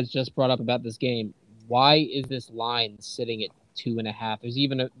you guys just brought up about this game, why is this line sitting at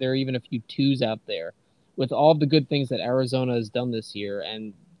 2.5? There are even a few twos out there. With all the good things that Arizona has done this year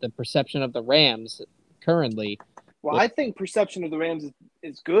and the perception of the Rams currently – well, I think perception of the Rams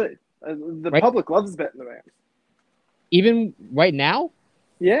is good. The public loves betting the Rams. Even right now?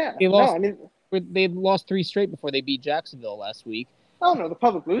 Yeah. They lost 3 straight before they beat Jacksonville last week. Oh, no, the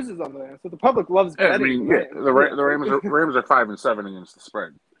public loses on the Rams. So the public loves betting. The Rams are 5-7 against the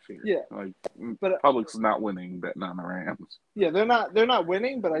spread this year. Yeah. But public's not winning betting on the Rams. Yeah, they're not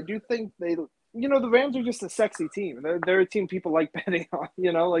winning, but I do think the Rams are just a sexy team. They're a team people like betting on,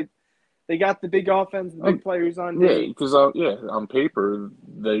 They got the big offense, the big players on. Yeah, because on paper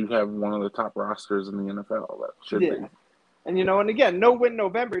they have one of the top rosters in the NFL. That should be. And and again, no win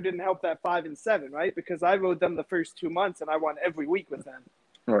November didn't help that 5-7, right? Because I rode them the first 2 months and I won every week with them.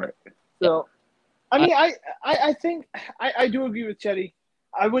 Right. So, I think I do agree with Chetty.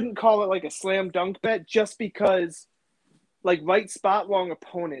 I wouldn't call it like a slam dunk bet just because, right spot, wrong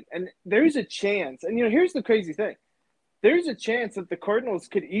opponent, and there's a chance. And here's the crazy thing. There's a chance that the Cardinals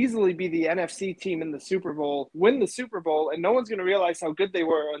could easily be the NFC team in the Super Bowl, win the Super Bowl, and no one's going to realize how good they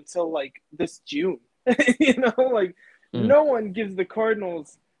were until, this June. No one gives the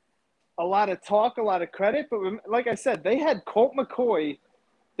Cardinals a lot of talk, a lot of credit. But like I said, they had Colt McCoy,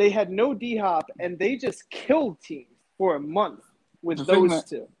 they had no D-Hop, and they just killed teams for a month with those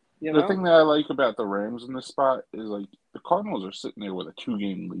two. The thing that I like about the Rams in this spot is, the Cardinals are sitting there with a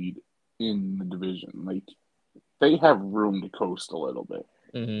 2-game lead in the division. They have room to coast a little bit.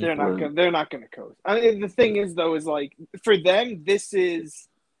 Mm-hmm. They're not going to coast. The thing is, though, is for them, this is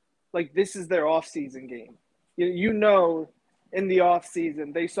their off-season game. In the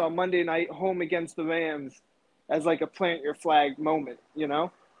off-season, they saw Monday night home against the Rams as a plant your flag moment. They're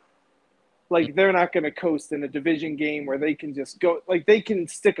not going to coast in a division game where they can just go. They can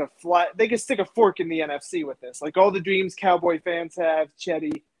stick a fork in the NFC with this. All the dreams Cowboy fans have,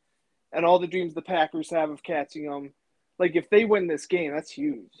 Chetty. And all the dreams the Packers have of catching them. If they win this game, that's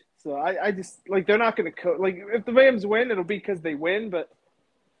huge. So I just, they're not going to if the Rams win, it'll be because they win. But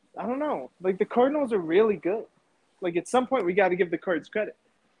I don't know. The Cardinals are really good. At some point, we got to give the Cards credit.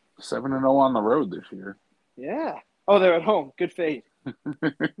 7-0 on the road this year. Yeah. Oh, they're at home. Good fade.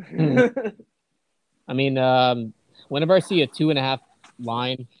 Whenever I see a 2.5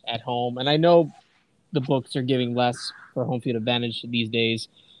 line at home, and I know the books are giving less for home field advantage these days.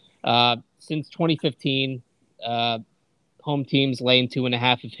 Since 2015, home teams laying 2.5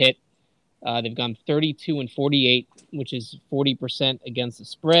 have hit. They've gone 32-48, which is 40% against the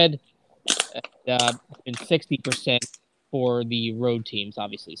spread, and 60% for the road teams,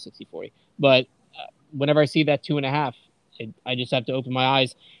 obviously 60-40. But whenever I see that 2.5, I just have to open my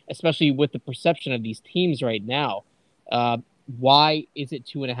eyes, especially with the perception of these teams right now. Why is it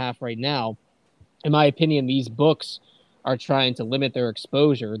 2.5 right now? In my opinion, these books are trying to limit their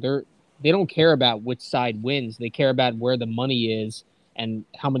exposure. They don't care about which side wins. They care about where the money is and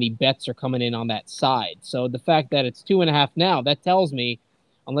how many bets are coming in on that side. So the fact that it's 2.5 now, that tells me,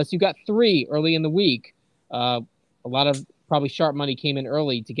 unless you got 3 early in the week, a lot of probably sharp money came in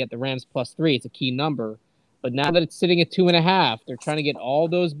early to get the Rams +3. It's a key number. But now that it's sitting at 2.5, they're trying to get all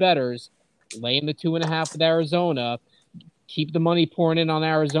those bettors laying the 2.5 with Arizona, keep the money pouring in on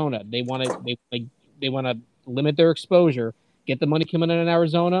Arizona. They want to limit their exposure, get the money coming in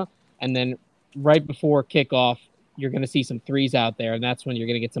Arizona, and then right before kickoff, you're going to see some 3s out there, and that's when you're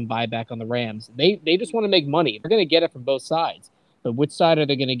going to get some buyback on the Rams. They just want to make money. They're going to get it from both sides. But which side are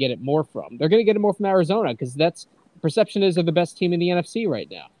they going to get it more from? They're going to get it more from Arizona because that's perception is they're the best team in the NFC right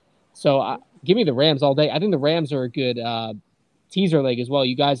now. So give me the Rams all day. I think the Rams are a good teaser leg as well.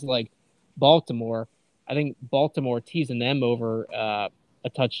 You guys like Baltimore. I think Baltimore teasing them over a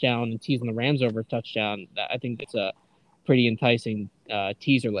touchdown and teasing the Rams over a touchdown. I think it's a pretty enticing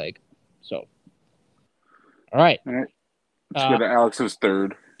teaser leg. So, all right. Let's go to Alex's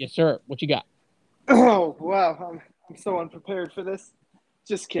third. Yes, sir. What you got? Oh, wow. I'm so unprepared for this.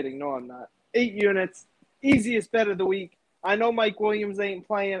 Just kidding. No, I'm not. 8 units. Easiest bet of the week. I know Mike Williams ain't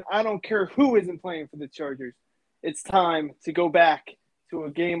playing. I don't care who isn't playing for the Chargers. It's time to go back to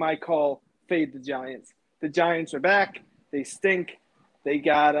a game I call Fade the Giants. The Giants are back. They stink. They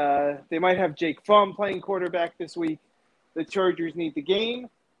might have Jake Fromm playing quarterback this week. The Chargers need the game.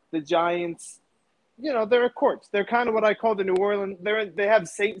 The Giants, they're a corpse. They're kind of what I call the New Orleans. They have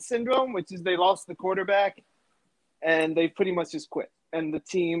Saint syndrome, which is they lost the quarterback, and they pretty much just quit. And the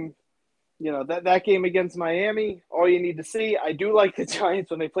team, that game against Miami, all you need to see. I do like the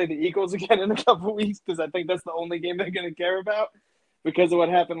Giants when they play the Eagles again in a couple of weeks because I think that's the only game they're going to care about because of what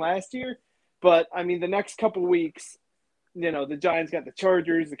happened last year. But, I mean, the next couple of weeks, the Giants got the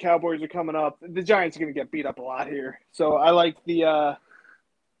Chargers. The Cowboys are coming up. The Giants are going to get beat up a lot here. So I like I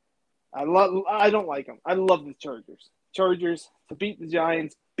don't like them. I love the Chargers. Chargers to beat the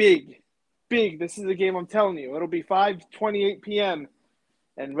Giants. Big. This is a game I'm telling you. It'll be 5:28 p.m.,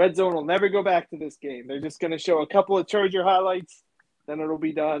 and Red Zone will never go back to this game. They're just going to show a couple of Charger highlights, then it'll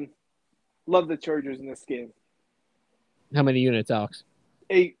be done. Love the Chargers in this game. How many units, Alex?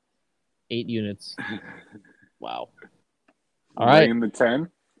 8. 8 units. Wow. All right. Laying the 10?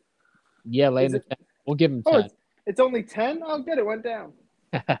 Yeah, laying the 10. We'll give him 10. Oh, it's only 10? Oh, good. It went down.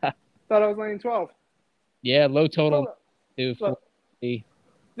 Thought I was laying 12. Yeah, low total.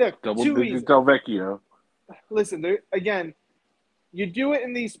 Look, Double too digits easy. Del Vecchio. Listen, again, you do it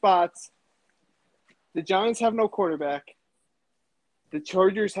in these spots. The Giants have no quarterback. The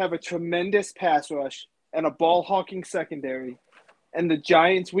Chargers have a tremendous pass rush and a ball-hawking secondary. And the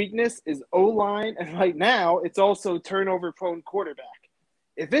Giants' weakness is O-line, and right now it's also turnover-prone quarterback.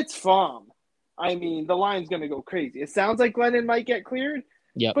 If it's Fromm, I mean, the line's going to go crazy. It sounds like Glennon might get cleared,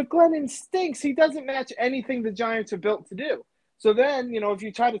 but Glennon stinks. He doesn't match anything the Giants are built to do. So then, if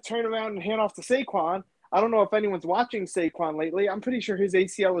you try to turn around and hand off to Saquon, I don't know if anyone's watching Saquon lately. I'm pretty sure his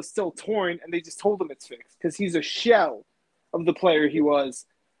ACL is still torn, and they just told him it's fixed because he's a shell of the player he was.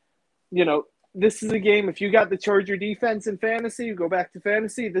 This is a game, if you got the Charger defense in fantasy, you go back to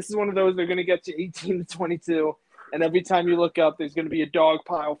fantasy, this is one of those they're going to get you 18-22, and every time you look up, there's going to be a dog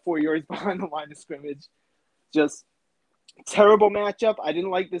pile 4 yards behind the line of scrimmage. Just terrible matchup. I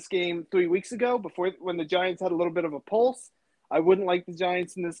didn't like this game 3 weeks ago when the Giants had a little bit of a pulse. I wouldn't like the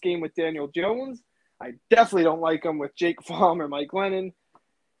Giants in this game with Daniel Jones. I definitely don't like them with Jake Fromm or Mike Glennon.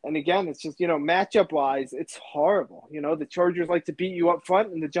 And again, it's just, matchup-wise, it's horrible. The Chargers like to beat you up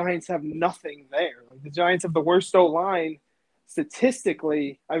front, and the Giants have nothing there. The Giants have the worst O-line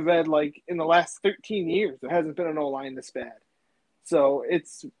statistically, I've read, in the last 13 years. There hasn't been an O-line this bad. So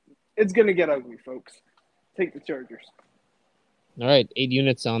it's going to get ugly, folks. Take the Chargers. All right, 8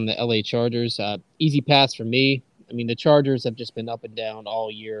 units on the LA Chargers. Easy pass for me. I mean, the Chargers have just been up and down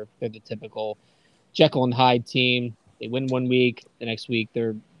all year. They're the typical Jekyll and Hyde team. They win 1 week, the next week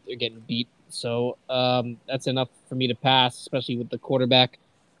they're getting beat. So that's enough for me to pass, especially with the quarterback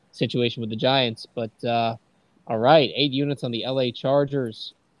situation with the Giants. But all right, 8 units on the LA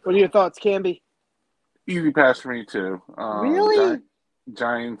Chargers. What are your thoughts, Camby? Easy pass for me too. Really?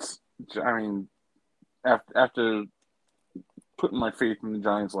 Giants. I mean, after putting my faith in the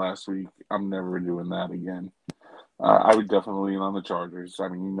Giants last week, I'm never doing that again. I would definitely lean on the Chargers. I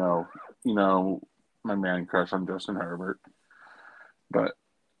mean, you know, my man crush on Justin Herbert, but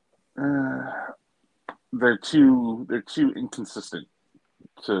they're too inconsistent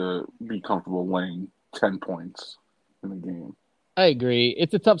to be comfortable laying 10 points in the game. I agree.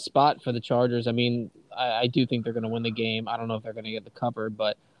 It's a tough spot for the Chargers. I mean, I do think they're going to win the game. I don't know if they're going to get the cover,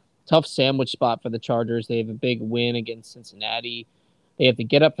 but tough sandwich spot for the Chargers. They have a big win against Cincinnati. They have to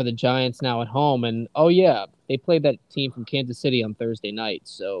get up for the Giants now at home. And, they played that team from Kansas City on Thursday night.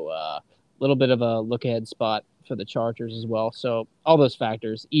 So a little bit of a look-ahead spot for the Chargers as well. So all those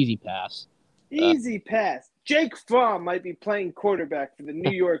factors, easy pass. Easy pass. Jake Fromm might be playing quarterback for the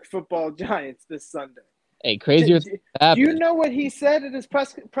New York Football Giants this Sunday. Hey, crazier. Do you know what he said at his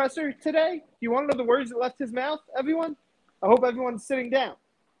presser today? Do you want to know the words that left his mouth, everyone? I hope everyone's sitting down.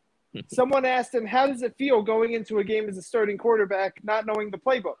 Someone asked him, how does it feel going into a game as a starting quarterback, not knowing the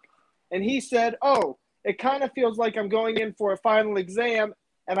playbook? And he said, it kind of feels like I'm going in for a final exam,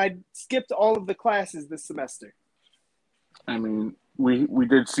 and I skipped all of the classes this semester. I mean, we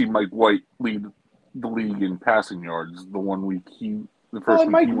did see Mike White lead the league in passing yards. The first Well, week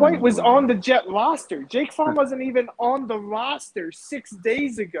Mike he White won was the on league. the Jet roster. Jake Fromm wasn't even on the roster 6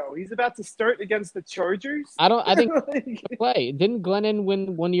 days ago. He's about to start against the Chargers. I think play. Didn't Glennon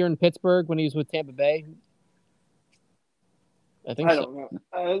win 1 year in Pittsburgh when he was with Tampa Bay? I think I so. don't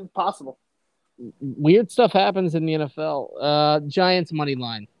know. Possible. Weird stuff happens in the NFL. Giants money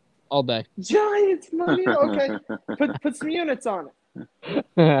line all day. Giants money. Okay, put some units on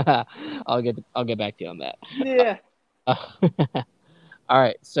it. I'll get back to you on that. Yeah. All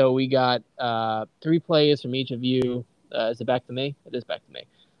right, so we got 3 plays from each of you. Is it back to me? It is back to me.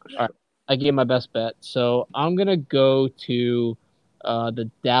 All right, I gave my best bet, so I'm gonna go to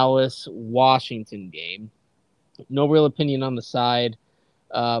the Dallas-Washington game. No real opinion on the side,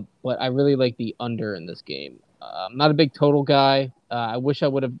 but I really like the under in this game. I'm not a big total guy. I wish I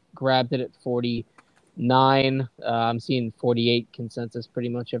would have grabbed it at 49. I'm seeing 48 consensus pretty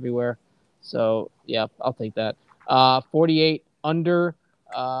much everywhere. So, yeah, I'll take that. 48 under.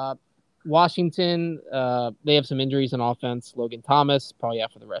 Washington, they have some injuries on offense. Logan Thomas, probably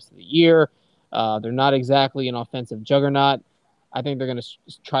out for the rest of the year. They're not exactly an offensive juggernaut. I think they're going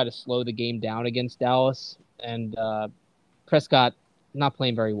to try to slow the game down against Dallas. And Prescott not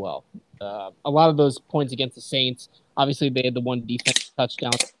playing very well. A lot of those points against the Saints, obviously they had the one defensive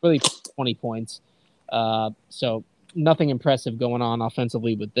touchdown, really 20 points. So nothing impressive going on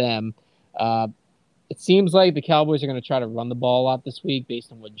offensively with them. It seems like the Cowboys are going to try to run the ball a lot this week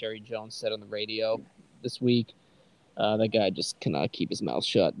based on what Jerry Jones said on the radio this week. That guy just cannot keep his mouth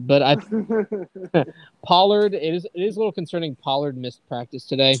shut. But Pollard, it is a little concerning. Pollard missed practice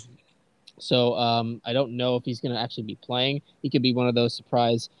today. So I don't know if he's going to actually be playing. He could be one of those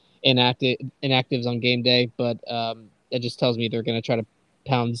surprise inactives on game day, but that just tells me they're going to try to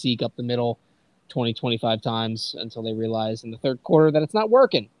pound Zeke up the middle 20, 25 times until they realize in the third quarter that it's not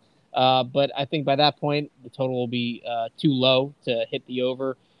working. But I think by that point, the total will be too low to hit the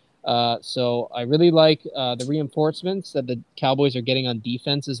over. So I really like the reinforcements that the Cowboys are getting on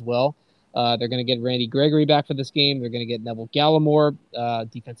defense as well. They're going to get Randy Gregory back for this game. They're going to get Neville Gallimore,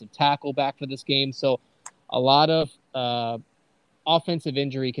 defensive tackle, back for this game. So a lot of offensive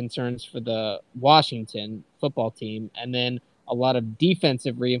injury concerns for the Washington football team, and then a lot of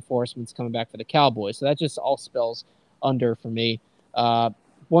defensive reinforcements coming back for the Cowboys. So that just all spells under for me.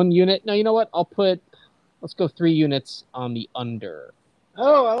 1 unit. No, you know what? Let's go 3 units on the under.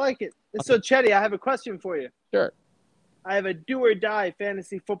 Oh, I like it. So, Chetty, I have a question for you. Sure. I have a do or die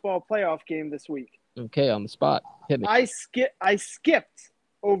fantasy football playoff game this week. Okay, on the spot. Hit me. I skipped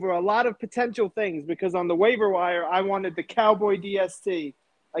over a lot of potential things because on the waiver wire, I wanted the Cowboy DST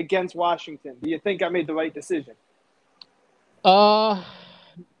against Washington. Do you think I made the right decision?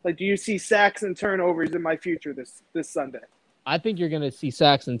 Like, do you see sacks and turnovers in my future this Sunday? I think you're going to see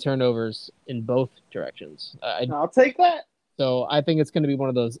sacks and turnovers in both directions. I'll take that. So I think it's going to be one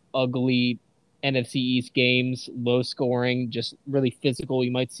of those ugly NFC East games, low scoring, just really physical.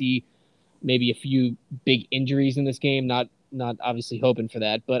 You might see maybe a few big injuries in this game. Not obviously hoping for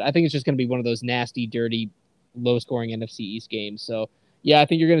that, but I think it's just going to be one of those nasty, dirty, low scoring NFC East games. So yeah, I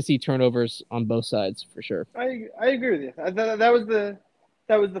think you're going to see turnovers on both sides for sure. I agree with you.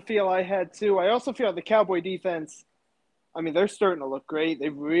 That was the feel I had too. I also feel like the Cowboy defense, I mean, they're starting to look great.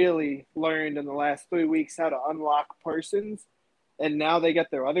 They've really learned in the last 3 weeks how to unlock Parsons, and now they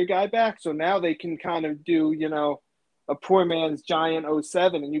get their other guy back. So now they can kind of do, a poor man's Giant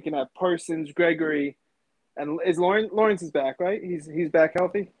 07, and you can have Parsons, Gregory, and Lawrence is back, right? He's back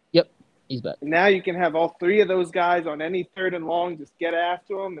healthy? Yep, he's back. And now you can have all 3 of those guys on any third and long, just get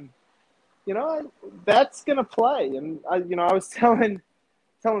after them, and that's gonna play. And I was telling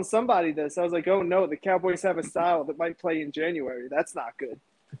somebody this. I was like, oh no, the Cowboys have a style that might play in January. That's not good.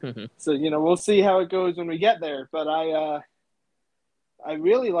 So, we'll see how it goes when we get there. But I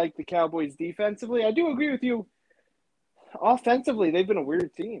really like the Cowboys defensively. I do agree with you. Offensively, they've been a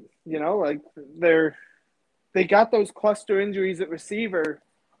weird team. They got those cluster injuries at receiver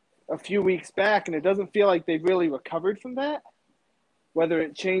a few weeks back, and it doesn't feel like they've really recovered from that. Whether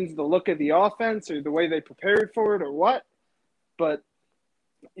it changed the look of the offense or the way they prepared for it or what. But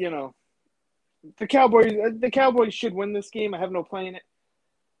the Cowboys should win this game. I have no play in it.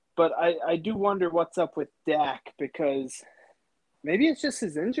 But I do wonder what's up with Dak, because maybe it's just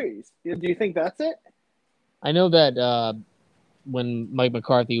his injuries. Do you think that's it? I know that when Mike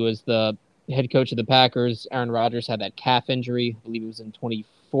McCarthy was the head coach of the Packers, Aaron Rodgers had that calf injury. I believe it was in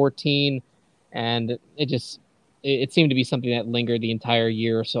 2014. And it seemed to be something that lingered the entire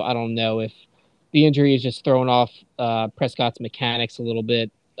year. So I don't know if the injury is just throwing off Prescott's mechanics a little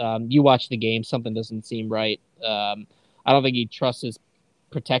bit. You watch the game, something doesn't seem right. I don't think he trusts his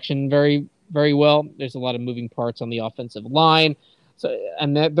protection very very well. There's a lot of moving parts on the offensive line. So,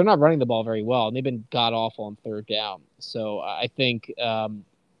 and they're not running the ball very well, and they've been god awful on third down. So I think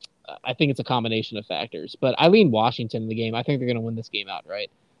it's a combination of factors. But I lean Washington in the game. I think they're going to win this game outright.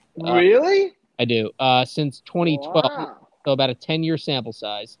 Really? I do. Since 2012, Wow. so about a 10-year sample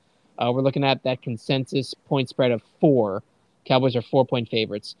size, we're looking at that consensus point spread of 4. Cowboys are 4-point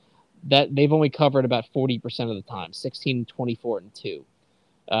favorites. That they've only covered about 40% of the time, 16, 24, and 2.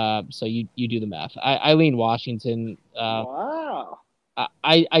 So you do the math. I lean Washington. Wow.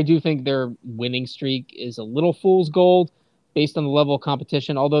 I do think their winning streak is a little fool's gold based on the level of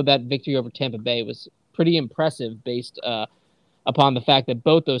competition, although that victory over Tampa Bay was pretty impressive based upon the fact that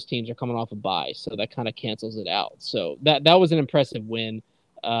both those teams are coming off a bye, so that kind of cancels it out. So that was an impressive win.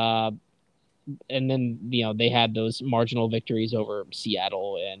 And then, they had those marginal victories over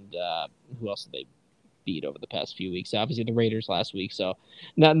Seattle and who else did they beat over the past few weeks? Obviously the Raiders last week, so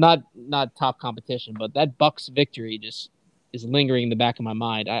not top competition, but that Bucks victory just is lingering in the back of my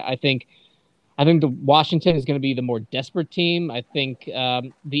mind. I think the Washington is going to be the more desperate team. I think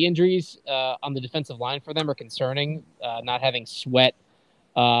the injuries on the defensive line for them are concerning, not having Sweat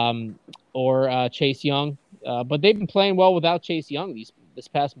or Chase Young. But they've been playing well without Chase Young this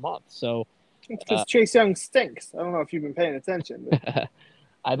past month. So it's because Chase Young stinks. I don't know if you've been paying attention. But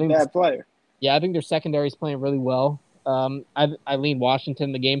I think bad player. Yeah, I think their secondary is playing really well. I lean Washington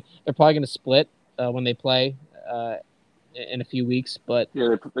in the game. They're probably going to split when they play in a few weeks, but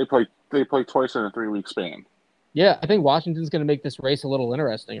yeah, they play twice in a 3-week span. Yeah, I think Washington's going to make this race a little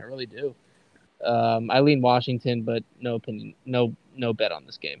interesting. I really do. I lean Washington, but no opinion, no bet on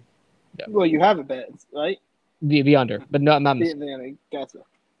this game. Yeah. Well, you have a bet, right? The under, but not in this. Gotcha.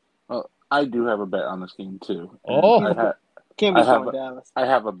 Well, I do have a bet on this game too. Campbell's going Dallas. I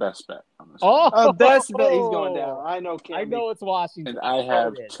have a best bet on this. Best bet. He's going down. I know Campbell. I know it's Washington. And I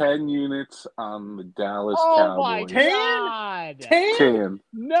have 10 units on the Dallas Cowboys. Oh my God! 10?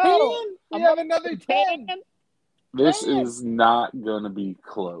 No! 10? You have another 10. This is not going to be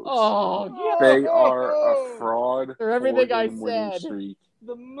close. Oh, yeah. They are a fraud. For everything I winning said. Streak.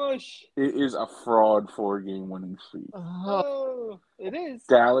 The mush. It is a fraud 4-game winning streak. It is.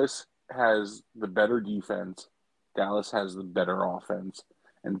 Dallas has the better defense. Dallas has the better offense.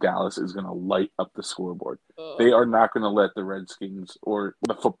 And Dallas is going to light up the scoreboard. They are not going to let the Redskins or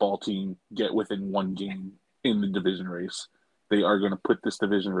the football team get within 1 game in the division race. They are going to put this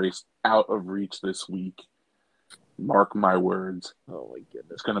division race out of reach this week. Mark my words. Oh, my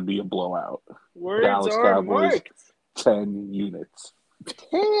goodness. It's going to be a blowout. Words Dallas are Cowboys, marked. 10 units.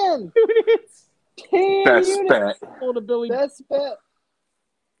 10 Best units. bet. Best bet.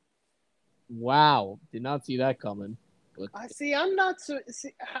 Wow. Did not see that coming. But I see. I'm not so.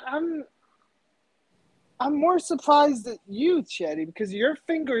 See, I'm more surprised at you, Chetty, because your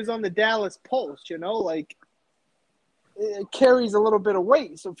finger's on the Dallas pulse. Like it carries a little bit of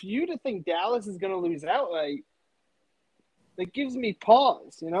weight. So for you to think Dallas is going to lose outright, that gives me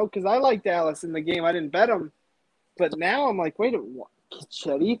pause. Because I like Dallas in the game. I didn't bet them, but now I'm like, wait a minute.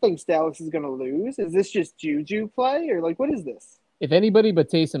 Chetty thinks Dallas is going to lose. Is this just juju play, or what is this? If anybody but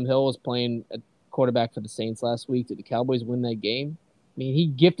Taysom Hill was playing at quarterback for the Saints last week, did the Cowboys win that game? I mean, he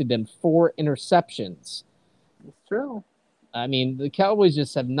gifted them 4 interceptions. It's true. I mean, the Cowboys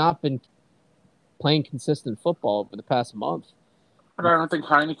just have not been playing consistent football over the past month. But I don't think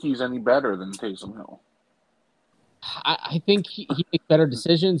Heineke's any better than Taysom Hill. I think he makes better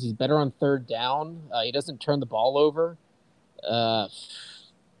decisions. He's better on third down. He doesn't turn the ball over. Man,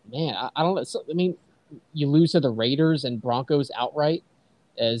 I don't know. So, I mean, you lose to the Raiders and Broncos outright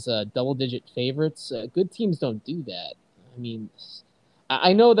as double-digit favorites. Good teams don't do that. I mean,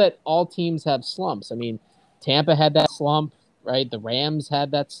 I know that all teams have slumps. I mean, Tampa had that slump, right? The Rams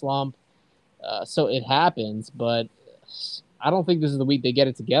had that slump. So it happens, but I don't think this is the week they get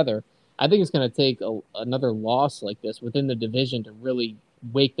it together. I think it's going to take another loss like this within the division to really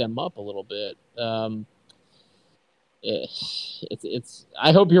wake them up a little bit. It's.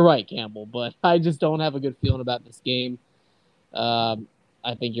 I hope you're right, Campbell, but I just don't have a good feeling about this game.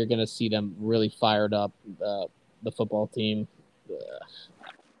 I think you're going to see them really fired up, the football team.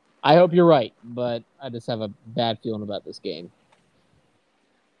 I hope you're right, but I just have a bad feeling about this game.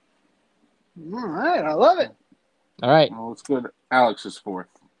 All right, I love it. All right. Well, it's good. Alex is 4th.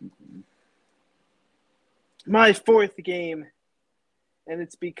 My 4th game, and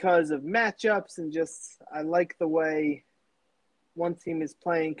it's because of matchups and just I like the way one team is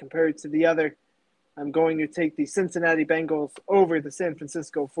playing compared to the other. I'm going to take the Cincinnati Bengals over the San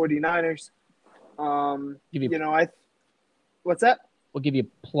Francisco 49ers. What's that? We'll give you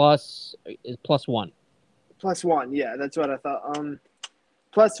 +1. +1, yeah, that's what I thought.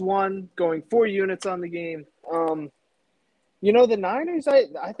 +1, going 4 units on the game. The Niners,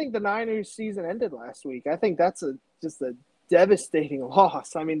 I think the Niners season ended last week. I think that's just a devastating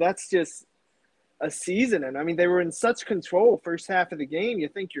loss. I mean, that's just a season. And I mean, they were in such control first half of the game. You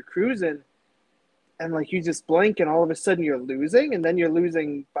think you're cruising, and like you just blink and all of a sudden you're losing, and then you're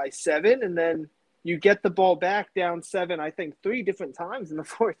losing by 7, and then you get the ball back down 7, I think 3 different times in the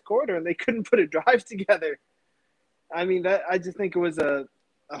fourth quarter, and they couldn't put a drive together. I mean, I just think it was a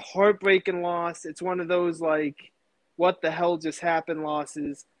heartbreaking loss. It's one of those like, what the hell just happened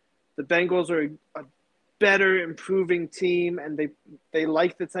losses. The Bengals are a better, improving team, and they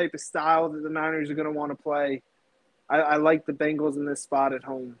like the type of style that the Niners are going to want to play. I like the Bengals in this spot at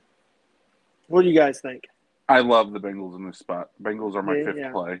home. What do you guys think? I love the Bengals in this spot. Bengals are my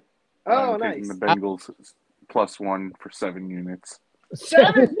fifth play. Oh, I'm nice. taking the Bengals +1 for 7 units.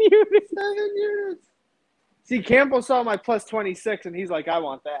 7 units? 7 units. See, Campbell saw my +26, and he's like, I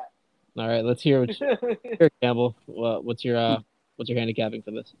want that. All right, let's hear what Campbell. What's your handicapping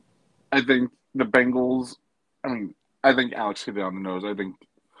for this? I think the Bengals. I think Alex hit it on the nose. I think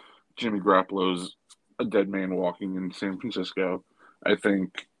Jimmy Garoppolo's a dead man walking in San Francisco. I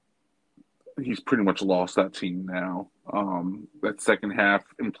think he's pretty much lost that team now. That second half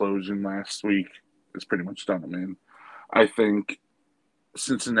implosion last week is pretty much done. I mean, I think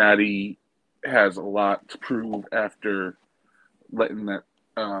Cincinnati has a lot to prove after letting that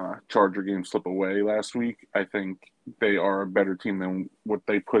Charger game slip away last week. I think they are a better team than what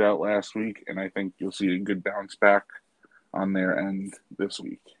they put out last week, and I think you'll see a good bounce back on their end this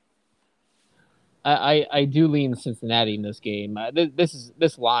week. I do lean Cincinnati in this game.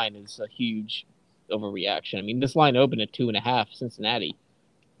 This line is a huge overreaction. I mean, this line opened at 2.5 Cincinnati,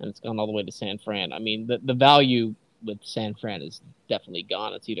 and it's gone all the way to San Fran. I mean, the value with San Fran is definitely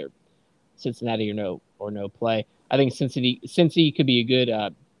gone. It's either Cincinnati or no play. I think Cincy could be a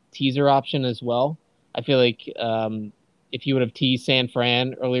good teaser option as well. I feel like if you would have teased San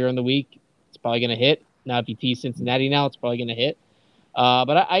Fran earlier in the week, it's probably going to hit. Now, if you tease Cincinnati now, it's probably going to hit.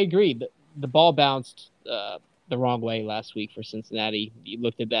 But I agree. The ball bounced the wrong way last week for Cincinnati. You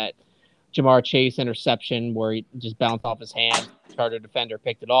looked at that Jamar Chase interception where he just bounced off his hand. Charger defender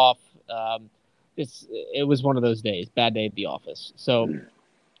picked it off. It was one of those days. Bad day at the office. So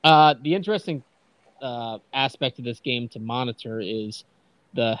the interesting aspect of this game to monitor is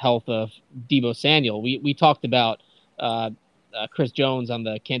the health of Deebo Samuel. We talked about Chris Jones on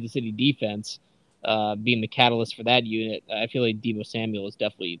the Kansas City defense being the catalyst for that unit. I feel like Deebo Samuel is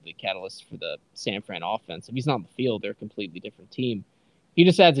definitely the catalyst for the San Fran offense. If he's not on the field, they're a completely different team. He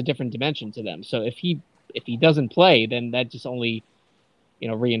just adds a different dimension to them. So if he doesn't play, then that just only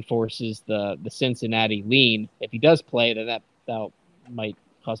reinforces the Cincinnati lean. If he does play, then that might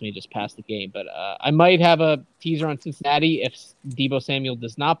cause me to just pass the game. But I might have a teaser on Cincinnati if Deebo Samuel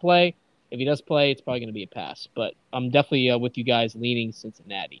does not play. If he does play, it's probably going to be a pass. But I'm definitely with you guys leaning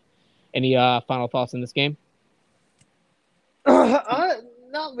Cincinnati. Any final thoughts on this game?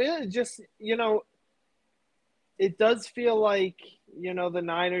 Not really. Just, it does feel like, the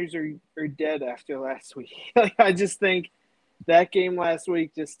Niners are dead after last week. I just think that game last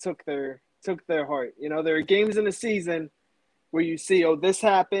week just took their heart. There are games in the season where you see, this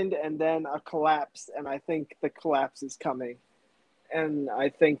happened, and then a collapse, and I think the collapse is coming. And I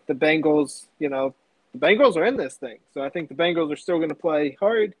think the Bengals, the Bengals are in this thing. So I think the Bengals are still going to play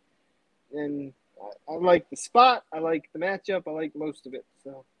hard. And I like the spot. I like the matchup. I like most of it. So,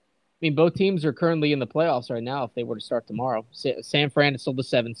 I mean, both teams are currently in the playoffs right now if they were to start tomorrow. San Fran is still the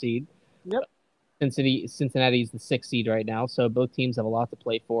 7th seed. Yep. Cincinnati is the 6th seed right now. So both teams have a lot to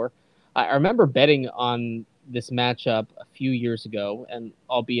play for. I remember betting on this matchup a few years ago, and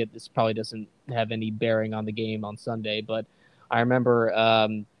albeit this probably doesn't have any bearing on the game on Sunday, but I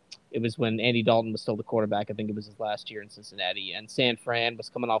remember it was when Andy Dalton was still the quarterback. I think it was his last year in Cincinnati, and San Fran was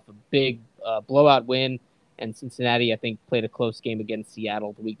coming off a big blowout win, and Cincinnati, I think, played a close game against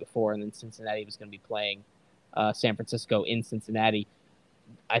Seattle the week before, and then Cincinnati was going to be playing San Francisco in Cincinnati.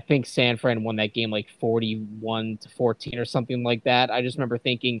 I think San Fran won that game like 41-14 or something like that. I just remember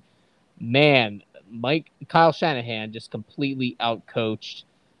thinking, man, Kyle Shanahan just completely outcoached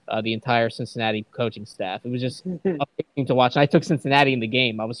the entire Cincinnati coaching staff. It was just amazing to watch. And I took Cincinnati in the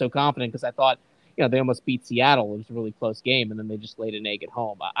game. I was so confident because I thought, they almost beat Seattle. It was a really close game, and then they just laid an egg at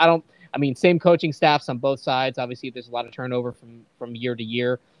home. Same coaching staffs on both sides. Obviously, there's a lot of turnover from year to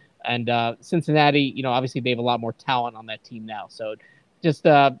year. And Cincinnati, obviously they have a lot more talent on that team now. So just, it's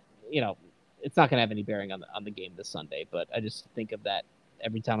not going to have any bearing on the game this Sunday. But I just think of that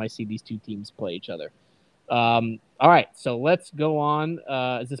every time I see these two teams play each other. All right, so let's go on.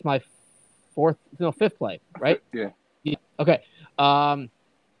 Is this my fifth play, right? Yeah. Okay.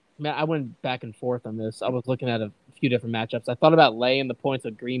 Man, I went back and forth on this. I was looking at a few different matchups. I thought about laying the points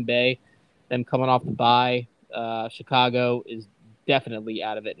with Green Bay, them coming off the bye. Chicago is definitely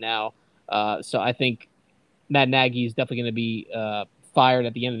out of it now. So I think Matt Nagy is definitely going to be fired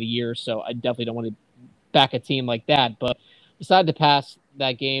at the end of the year. So I definitely don't want to back a team like that. But decided to pass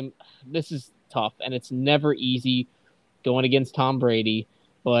that game. This is tough, and it's never easy going against Tom Brady.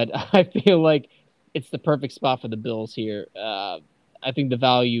 But I feel like it's the perfect spot for the Bills here. I think the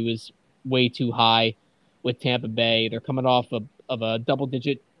value is way too high with Tampa Bay. They're coming off of a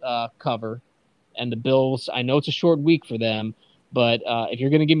double-digit cover, and the Bills, I know it's a short week for them, but if you're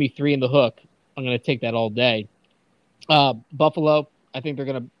going to give me 3 in the hook, I'm going to take that all day. Buffalo, I think they're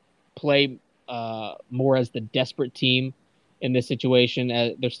going to play more as the desperate team in this situation.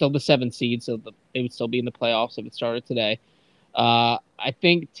 They're still the 7th seed, so they would still be in the playoffs if it started today. I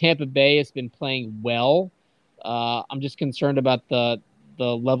think Tampa Bay has been playing well. I'm just concerned about the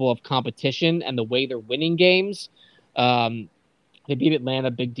level of competition and the way they're winning games. They beat Atlanta,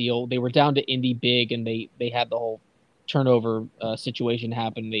 big deal. They were down to Indy big, and they had the whole turnover situation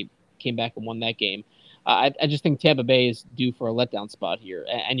happen. They came back and won that game. I just think Tampa Bay is due for a letdown spot here,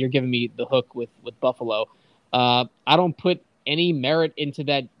 and you're giving me the hook with Buffalo. I don't put any merit into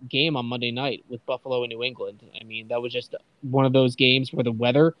that game on Monday night with Buffalo and New England. I mean, that was just one of those games where the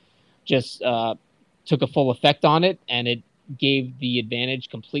weather just took a full effect on it, and it gave the advantage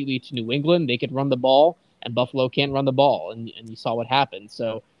completely to New England. They could run the ball, and Buffalo can't run the ball, and you saw what happened.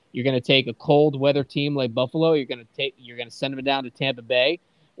 So you're going to take a cold weather team like Buffalo. You're going to send them down to Tampa Bay,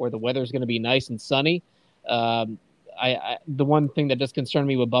 where the weather is going to be nice and sunny. The one thing that does concern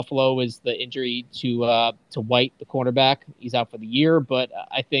me with Buffalo is the injury to White, the cornerback. He's out for the year, but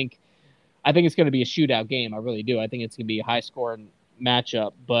I think it's going to be a shootout game. I really do. I think it's going to be a high scoring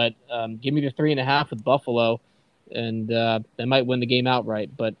matchup. But give me the 3.5 with Buffalo, and they might win the game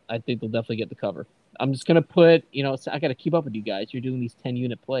outright. But I think they'll definitely get the cover. I'm just going to put, I got to keep up with you guys. You're doing these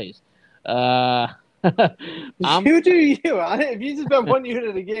 10-unit plays. You do you. If you just bet 1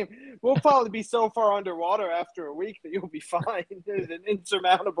 unit a game, we'll probably be so far underwater after a week that you'll be fine. There's an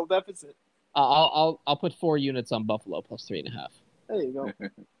insurmountable deficit. I'll put 4 units on Buffalo plus 3.5. There you go.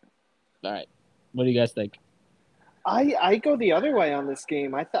 All right. What do you guys think? I go the other way on this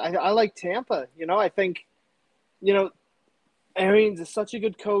game. I like Tampa. I think, Arians is such a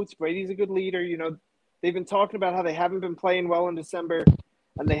good coach. Brady's a good leader. They've been talking about how they haven't been playing well in December,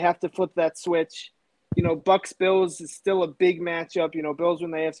 and they have to flip that switch. Bucks Bills is still a big matchup. Bills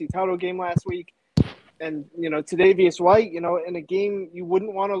won the AFC title game last week. And, Tre'Davious White, in a game you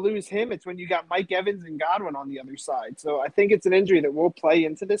wouldn't want to lose him. It's when you got Mike Evans and Godwin on the other side. So I think it's an injury that will play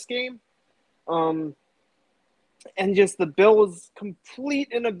into this game. And just the Bills' complete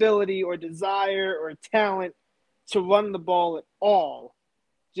inability or desire or talent to run the ball at all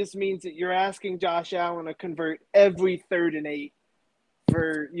just means that you're asking Josh Allen to convert every 3rd and 8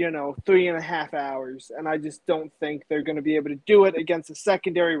 for 3.5 hours, and I just don't think they're going to be able to do it against a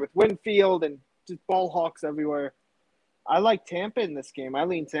secondary with Winfield and just ball hawks everywhere. I like Tampa in this game. I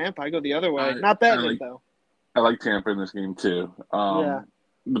lean Tampa. I go the other way. Not betting it though. I like Tampa in this game too. Yeah.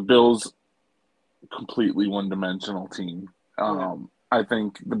 The Bills, completely one-dimensional team. I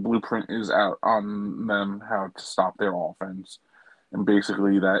think the blueprint is out on them how to stop their offense, and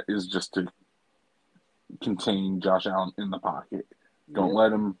basically that is just to contain Josh Allen in the pocket. Don't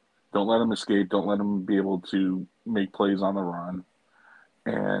let him escape. Don't let him be able to make plays on the run.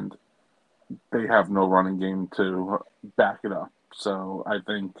 And they have no running game to back it up. So I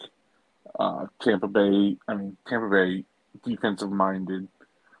think Tampa Bay defensive-minded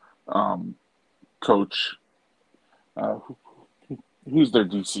coach. Who's their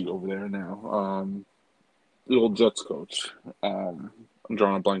DC over there now? The old Jets coach. I'm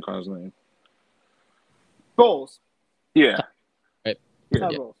drawing a blank on his name. Bowles. Yeah. Right. Yeah.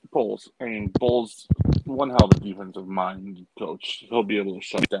 Bowles. Bowles, one hell of a defensive mind coach. He'll be able to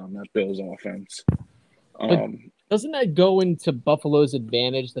shut down that Bills offense. Doesn't that go into Buffalo's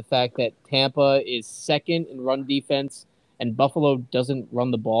advantage, the fact that Tampa is second in run defense and Buffalo doesn't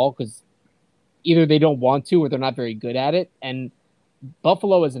run the ball because either they don't want to or they're not very good at it? And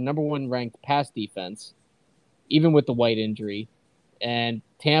Buffalo is a number 1 ranked pass defense, even with the White injury. And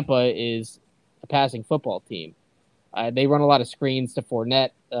Tampa is a passing football team. They run a lot of screens to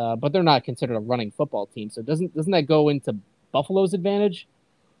Fournette, but they're not considered a running football team. So doesn't that go into Buffalo's advantage?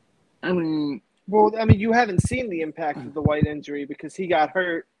 You haven't seen the impact of the White injury because he got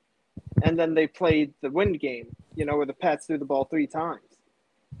hurt, and then they played the wind game, where the Pats threw the ball 3 times.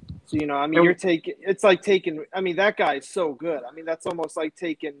 So, it's like taking – that guy is so good. That's almost like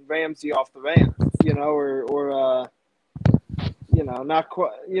taking Ramsey off the Rams, not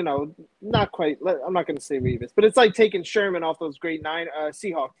quite. Not quite. I'm not going to say Revis, but it's like taking Sherman off those great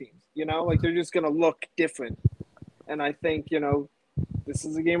Seahawk teams. Like they're just going to look different. And I think this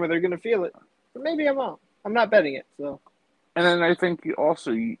is a game where they're going to feel it. But maybe I'm wrong. I'm not betting it. So. And then I think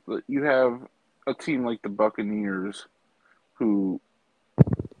you have a team like the Buccaneers who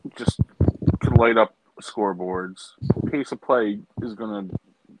just can light up scoreboards. Pace of play is going to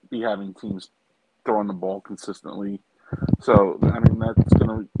be having teams throwing the ball consistently. So, I mean, that's going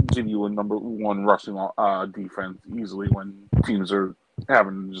to give you a number one rushing defense easily when teams are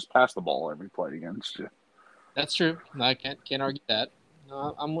having to just pass the ball every play against you. That's true. No, I can't argue that.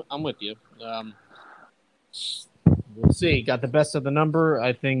 I'm with you. We'll see. Got the best of the number.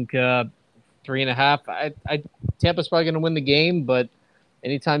 I think 3.5. Tampa's probably going to win the game, but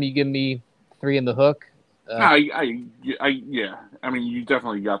anytime you give me 3 in the hook. Yeah. I mean, you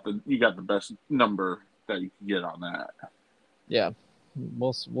definitely got the best number that you can get on that. Yeah,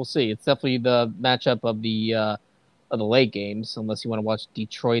 we'll see. It's definitely the matchup of the late games, unless you want to watch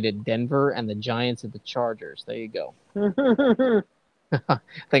Detroit at Denver and the Giants at the Chargers. There you go. I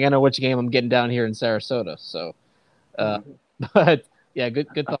think I know which game I'm getting down here in Sarasota. So, but yeah, good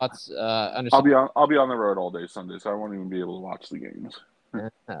thoughts. I'll be on the road all day Sunday, so I won't even be able to watch the games.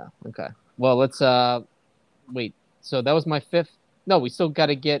 Okay. Well, let's wait. So that was my 5th. No, we still got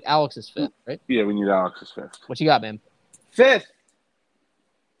to get Alex's 5th, right? Yeah, we need Alex's 5th. What you got, man? 5th.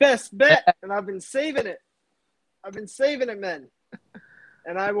 Best bet, and I've been saving it. Men.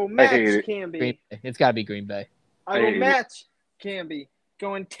 And I will match Camby. It's got to be Green Bay. I will match Camby.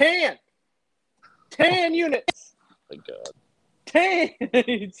 Going 10 units. Oh my God. 10.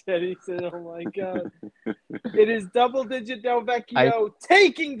 He said, oh my God. It is double-digit Del Vecchio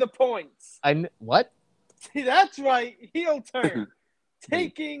taking the points. What? See, that's right. Heel turn.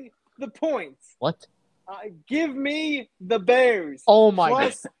 Taking the points. What? Give me the Bears. Oh my God.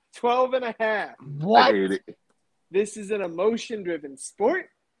 Plus 12.5. What? I hate it. This is an emotion-driven sport.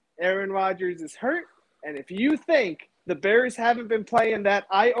 Aaron Rodgers is hurt. And if you think the Bears haven't been playing that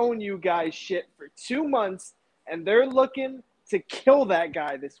I own you guys shit for 2 months and they're looking to kill that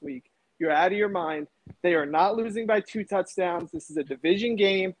guy this week, you're out of your mind. They are not losing by 2 touchdowns. This is a division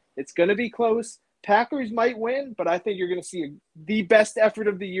game. It's going to be close. Packers might win, but I think you're going to see the best effort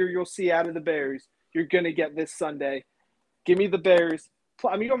of the year you'll see out of the Bears. You're going to get this Sunday. Give me the Bears.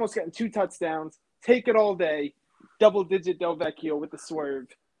 I mean, you're almost getting 2 touchdowns. Take it all day. Double-digit Del Vecchio with the swerve.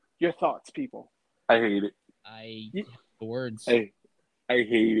 Your thoughts, people? I hate it. The words. I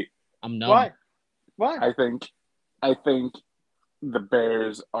hate it. I'm numb. Why? I think the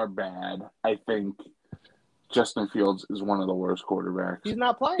Bears are bad. I think Justin Fields is one of the worst quarterbacks. He's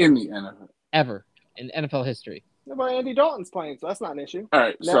not playing in the NFL ever in NFL history. Nobody. Andy Dalton's playing, so that's not an issue. All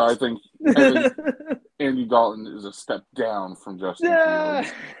right, so I think Andy Dalton is a step down from Justin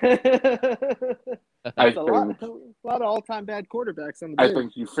Fields. That's a lot of all-time bad quarterbacks on the Bears. I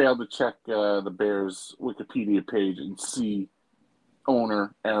think you failed to check the Bears Wikipedia page and see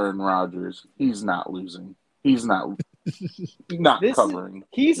owner Aaron Rodgers. He's not losing. He's not covering.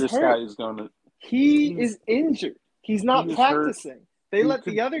 This guy is going to. He is injured. He's not practicing. Hurt. They let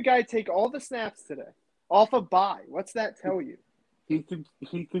the other guy take all the snaps today off a bye. What's that tell you? He could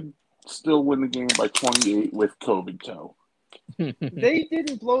still win the game by 28 with COVID toe. They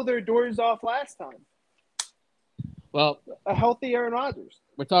didn't blow their doors off last time. Well, a healthy Aaron Rodgers.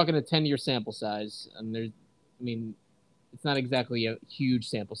 We're talking a 10-year sample size, and it's not exactly a huge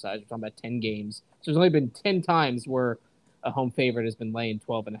sample size. We're talking about 10 games. So there's only been 10 times where a home favorite has been laying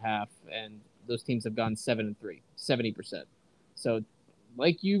 12.5, and those teams have gone 7-3, 70%. So,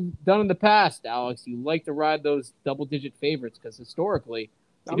 like you've done in the past, Alex, you like to ride those double-digit favorites because historically,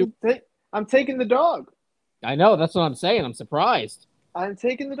 I'm taking the dog. I know, that's what I'm saying. I'm surprised. I'm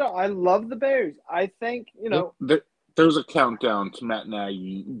taking the dog. I love the Bears. I think there's a countdown to Matt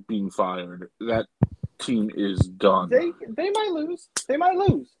Nagy being fired. That team is done. They might lose.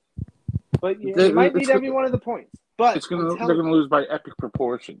 But they might need every one of the points. But they're gonna lose by epic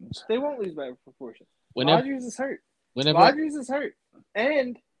proportions. They won't lose by epic proportions. Rodgers is hurt.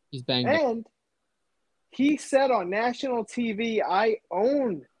 And he's banged and he said on national TV, "I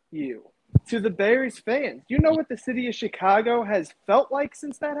own you." To the Bears fans. You know what the city of Chicago has felt like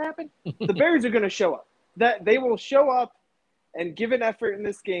since that happened? The Bears are going to show up. That they will show up and give an effort in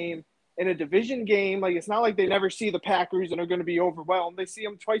this game, in a division game. Like, it's not like they never see the Packers and are going to be overwhelmed. They see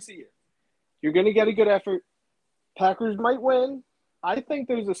them twice a year. You're going to get a good effort. Packers might win. I think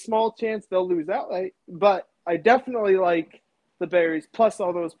there's a small chance they'll lose outright, but I definitely like the Bears plus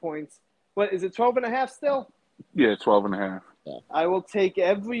all those points. What is it, 12.5 still? Yeah, 12.5. I will take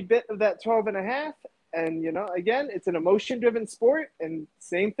every bit of that 12.5, And, again, it's an emotion-driven sport. And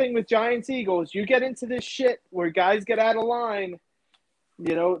same thing with Giants-Eagles. You get into this shit where guys get out of line,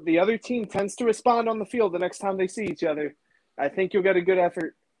 the other team tends to respond on the field the next time they see each other. I think you'll get a good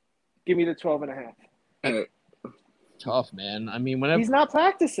effort. Give me the 12.5. Tough, man. I mean, whenever he's not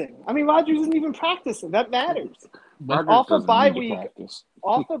practicing. I mean, Rodgers isn't even practicing. That matters. Rodgers doesn't need to practice.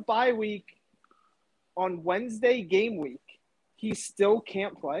 Off a bye week on Wednesday game week, he still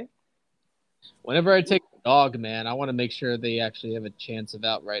can't play. Whenever I take a dog, man, I want to make sure they actually have a chance of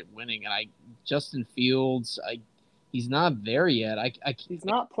outright winning. And Justin Fields, he's not there yet. He's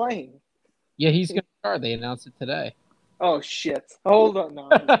not playing. Yeah, he's going to start. They announced it today. Oh shit! Hold on, no,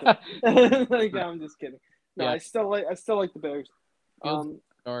 I'm just kidding. No, yeah. I still like the Bears.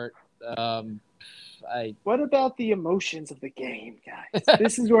 Start. What about the emotions of the game, guys?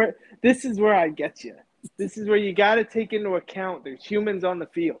 This is where I get you. This is where you got to take into account there's humans on the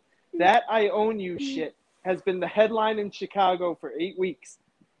field. That I own you shit has been the headline in Chicago for 8 weeks.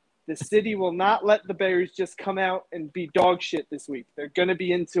 The city will not let the Bears just come out and be dog shit this week. They're going to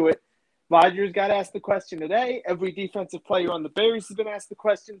be into it. Rodgers got asked the question today. Every defensive player on the Bears has been asked the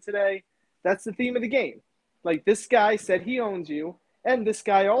question today. That's the theme of the game. Like, this guy said he owns you, and this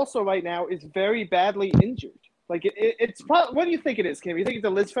guy also right now is very badly injured. Like, it's probably – what do you think it is, Kim? You think it's a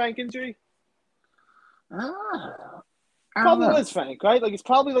Lisfranc injury? Probably Lisfranc, right? Like, it's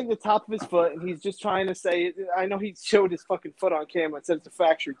probably like the top of his foot, and he's just trying to say – I know he showed his fucking foot on camera and said it's a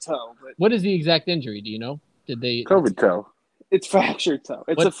fractured toe. But what is the exact injury? Do you know? Did they – COVID toe. It's fractured toe.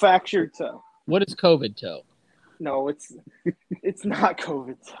 It's a fractured toe. What is COVID toe? No, it's not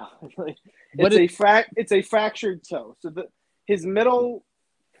COVID toe. It's a fractured toe. So his middle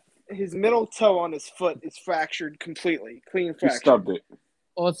toe on his foot is fractured completely, clean fracture. He stubbed it.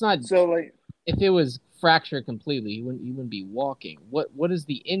 Well, it's not. So like, if it was fractured completely, he wouldn't be walking. What is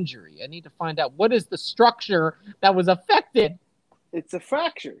the injury? I need to find out. What is the structure that was affected? It's a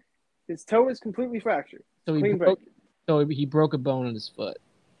fracture. His toe is completely fractured. So he broke a bone in his foot.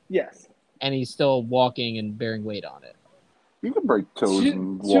 Yes. And he's still walking and bearing weight on it. You can break toes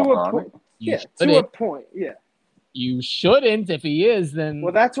and walk on it. To a point, yeah. You shouldn't. If he is, then...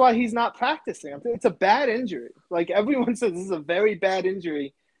 Well, that's why he's not practicing. It's a bad injury. Like, everyone says this is a very bad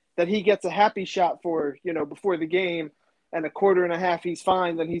injury that he gets a happy shot for, before the game, and a quarter and a half he's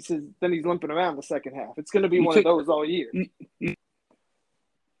fine, then he's limping around the second half. It's going to be one of those all year. Good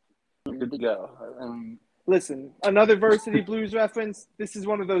to go. Listen, another Varsity Blues reference. This is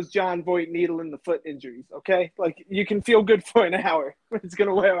one of those John Voight needle in the foot injuries. Okay, like you can feel good for an hour, but it's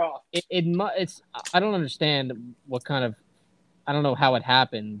gonna wear off. It's. I don't understand what kind of. I don't know how it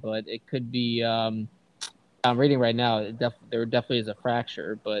happened, but it could be. I'm reading right now. There definitely is a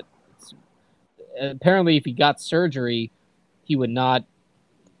fracture, but apparently, if he got surgery, he would not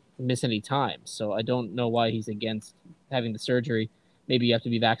miss any time. So I don't know why he's against having the surgery. Maybe you have to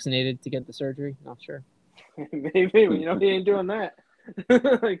be vaccinated to get the surgery. Not sure. Maybe, he ain't doing that.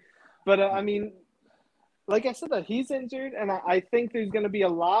 But I mean, like I said, that he's injured, and I think there's going to be a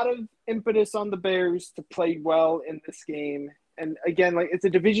lot of impetus on the Bears to play well in this game. And again, like it's a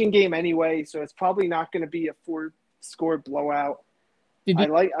division game anyway, so it's probably not going to be a 4-score blowout. I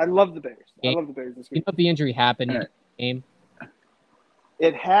love the Bears. I love the Bears this week. You know if the injury happened in the game?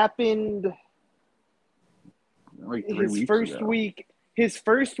 It happened like 3 weeks ago. His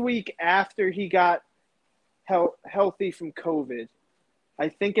first week after he got healthy from COVID. I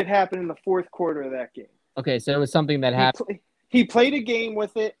think it happened in the fourth quarter of that game. Okay, so it was something that happened. He played a game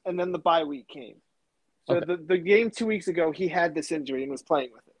with it, and then the bye week came. So okay. the game 2 weeks ago, he had this injury and was playing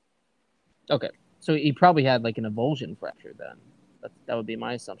with it. Okay, so he probably had like an avulsion fracture then. That would be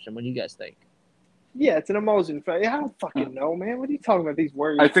my assumption. What do you guys think? Yeah, it's an avulsion fracture. I don't fucking know, man. What are you talking about? These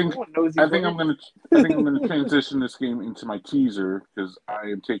words. I think I'm gonna transition this game into my teaser because I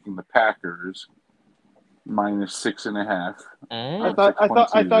am taking the Packers -6.5.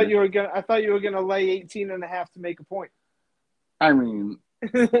 I thought you were gonna lay 18.5 to make a point. I mean,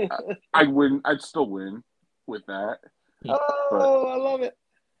 I'd win. I'd still win with that. I love it.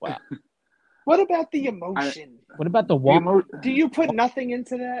 Wow. What about the emotion? What about the walk? Do you put nothing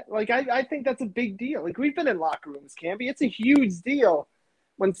into that? Like, I think that's a big deal. Like, we've been in locker rooms, Campy. It's a huge deal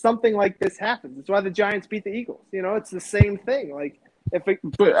when something like this happens. It's why the Giants beat the Eagles. It's the same thing. Like,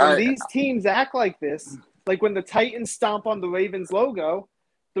 when these teams act like this, like when the Titans stomp on the Ravens logo,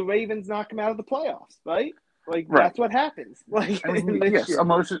 the Ravens knock them out of the playoffs, right? Like, that's what happens. Like, yes,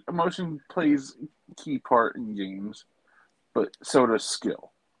 emotion plays a key part in games, but so does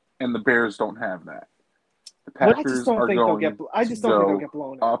skill. And the Bears don't have that. The Packers are going to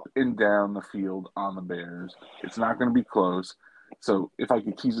go up and down the field on the Bears. It's not going to be close. So if I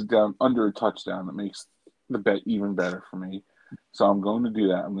could tease it down under a touchdown, it makes the bet even better for me. So I'm going to do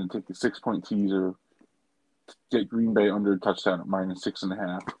that. I'm going to take the 6-point teaser, get Green Bay under a touchdown at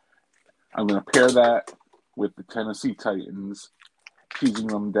 -6.5. I'm going to pair that with the Tennessee Titans, teasing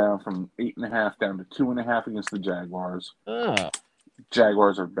them down from 8.5 down to 2.5 against the Jaguars. Oh.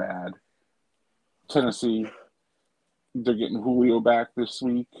 Jaguars are bad. Tennessee, they're getting Julio back this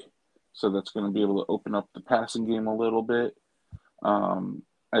week, so that's going to be able to open up the passing game a little bit.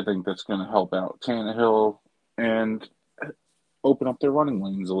 I think that's going to help out Tannehill and open up their running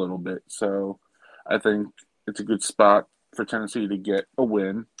lanes a little bit. So I think it's a good spot for Tennessee to get a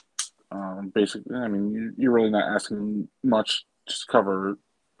win. Basically, I mean, you're really not asking much. Just cover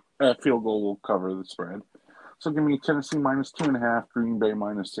a field goal will cover the spread. So give me Tennessee -2.5, Green Bay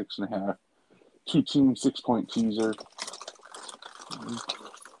 -6.5. 2-team 6-point teaser.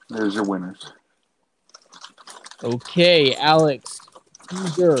 There's your winners. Okay, Alex.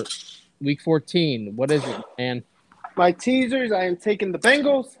 Teaser, week 14. What is it, man? My teasers, I am taking the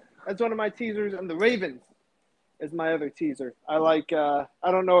Bengals as one of my teasers, and the Ravens is my other teaser. I like. I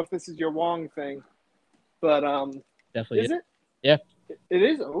don't know if this is your Wong thing, but Definitely is it? Yeah. It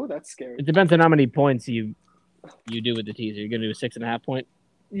is. Oh, that's scary. It depends on how many points you do with the teaser. You're gonna do a 6.5 point.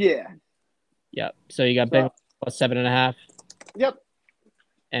 Yeah. Yeah. So you got Bengals plus 7.5. Yep.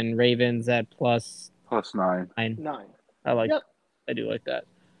 And Ravens at plus +9. 9. I like. Yep. I do like that.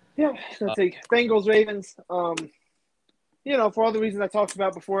 Yeah. So I'll take Bengals, Ravens. For all the reasons I talked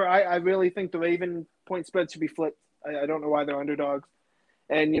about before, I really think the Raven point spread should be flipped. I don't know why they're underdogs.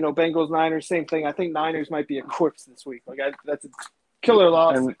 And, Bengals, Niners, same thing. I think Niners might be a corpse this week. That's a killer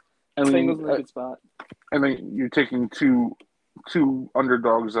loss. Bengals in a good spot. I mean, you're taking two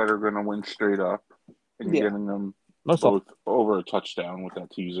underdogs that are going to win straight up and getting them both over a touchdown with that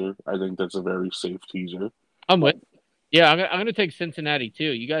teaser. I think that's a very safe teaser. I'm with. Yeah, I'm gonna take Cincinnati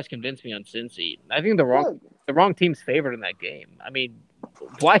too. You guys convinced me on Cincy. I think the wrong team's favored in that game. I mean,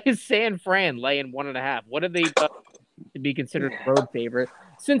 why is San Fran laying 1.5? What have they done to be considered a road favorite?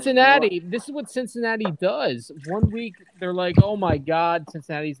 Cincinnati. This is what Cincinnati does. One week they're like, "Oh my God,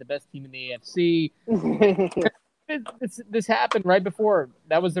 Cincinnati's the best team in the AFC." This happened right before.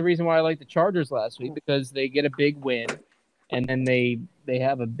 That was the reason why I liked the Chargers last week, because they get a big win, and then they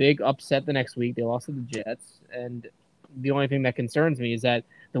have a big upset the next week. They lost to the Jets, and the only thing that concerns me is that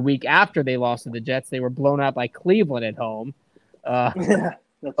the week after they lost to the Jets, they were blown out by Cleveland at home. That's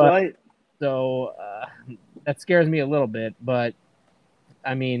right. So that scares me a little bit. But,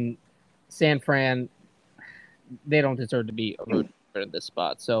 I mean, San Fran, they don't deserve to be a road favorite in this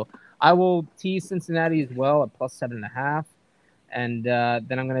spot. So I will tease Cincinnati as well at plus 7.5. And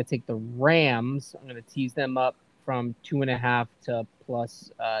then I'm going to take the Rams. I'm going to tease them up from 2.5 to plus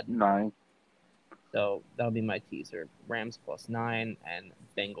 9. So that'll be my teaser. Rams plus 9 and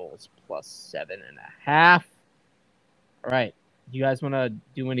Bengals plus 7.5. All right. Do you guys want to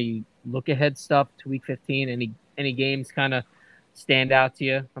do any look ahead stuff to week 15? Any games kind of stand out to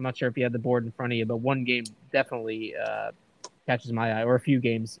you? I'm not sure if you have the board in front of you, but one game definitely catches my eye, or a few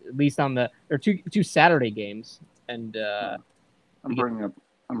games, at least on there are two Saturday games. And I'm bringing up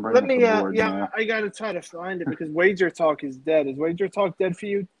the board now. I got to try to find it because Wager Talk is dead. Is Wager Talk dead for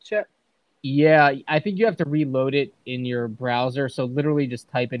you, Chet? Yeah, I think you have to reload it in your browser. So literally just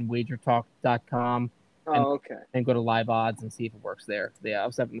type in wagertalk.com and go to live odds and see if it works there. Yeah, I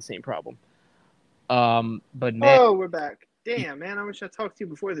was having the same problem. But man, we're back. Damn, man, I wish I talked to you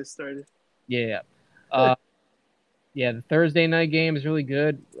before this started. Yeah. The Thursday night game is really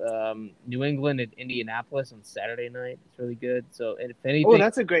good. New England at Indianapolis on Saturday night. It's really good. So if anything,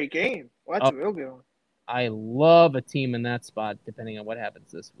 that's a great game. Well, that's a real good one. I love a team in that spot, depending on what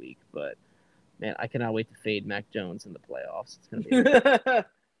happens this week. But man, I cannot wait to fade Mac Jones in the playoffs. It's gonna be.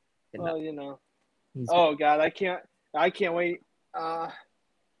 Oh God, I can't wait.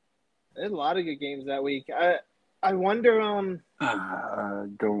 There's a lot of good games that week. I wonder.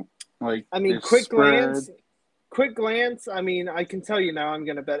 Don't like. I mean, quick glance. I mean, I can tell you now. I'm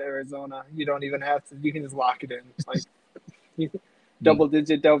gonna bet Arizona. You don't even have to. You can just lock it in. Like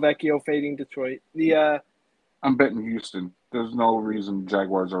double-digit Del Vecchio fading Detroit. I'm betting Houston. There's no reason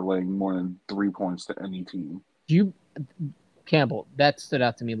Jaguars are laying more than 3 points to any team. Campbell, that stood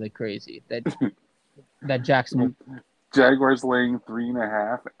out to me like crazy. That Jacksonville Jaguars laying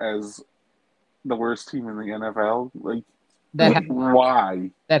 3.5 as the worst team in the NFL. Like why?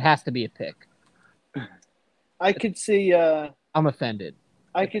 That has to be a pick. I could see. I'm offended.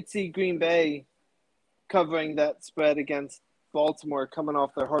 I could see Green Bay covering that spread against Baltimore, coming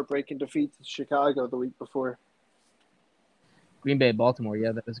off their heartbreaking defeat to Chicago the week before. Green Bay, Baltimore.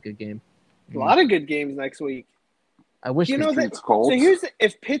 Yeah, that was a good game. A lot of good games next week. I wish You know that. Patriots Colts. So here's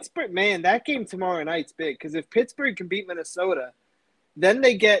if Pittsburgh, man, that game tomorrow night's big because if Pittsburgh can beat Minnesota, then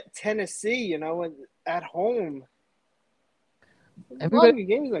they get Tennessee, you know, and at home. A lot of good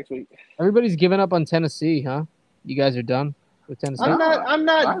games next week. Everybody's given up on Tennessee, huh? You guys are done with Tennessee? I'm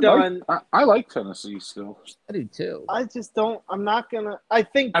not done. I like Tennessee still. I do too. I just don't. I'm not gonna. I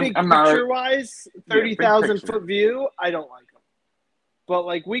think big I'm not- picture wise, Yeah, 30,000 big picture. foot view, I don't like them. But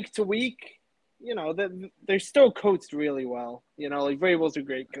like week to week, you know, they're still coached really well. You know, like Vrabel's a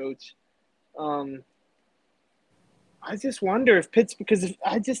great coach. I just wonder if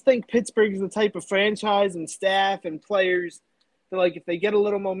I just think Pittsburgh is the type of franchise and staff and players that, like, if they get a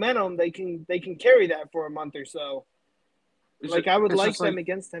little momentum, they can carry that for a month or so. Like, I would like them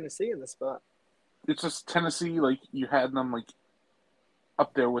against Tennessee in the spot. It's just Tennessee, like, you had them, like,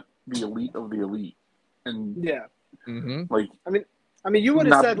 up there with the elite of the elite. And, Yeah. like... I mean, you would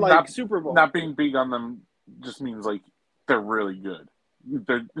have said, like, Super Bowl. Not being big on them just means, like, they're really good.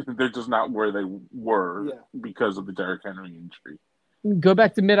 They're just not where they were because of the Derrick Henry injury. Go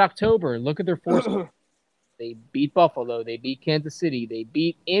back to mid-October. Look at their four. They beat Buffalo. They beat Kansas City. They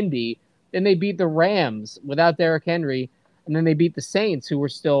beat Indy. Then they beat the Rams without Derrick Henry. And then they beat the Saints, who were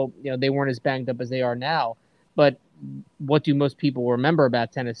still, you know, they weren't as banged up as they are now. But what do most people remember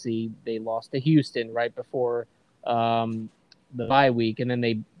about Tennessee? They lost to Houston right before the bye week, and then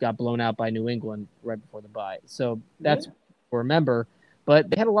they got blown out by New England right before the bye. So that's what people remember. But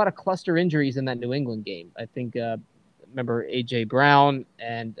they had a lot of cluster injuries in that New England game. I think, remember A.J. Brown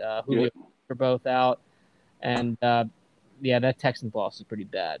and Julio were both out. And, that Texans loss is pretty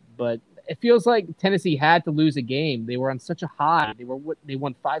bad. But it feels like Tennessee had to lose a game. They were on such a high. They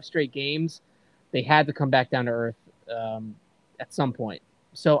won 5 straight games. They had to come back down to earth at some point.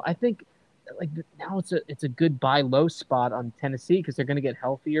 So I think like now it's a good buy low spot on Tennessee because they're going to get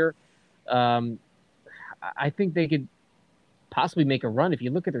healthier. I think they could possibly make a run if you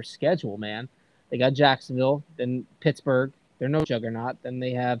look at their schedule, man. They got Jacksonville, then Pittsburgh. They're no juggernaut. Then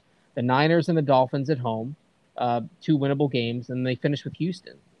they have the Niners and the Dolphins at home, 2 winnable games, and they finish with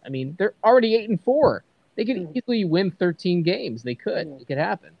Houston. I mean, they're already 8-4. They could easily win 13 games. They could. It could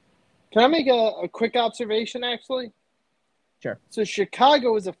happen. Can I make a quick observation, actually? Sure. So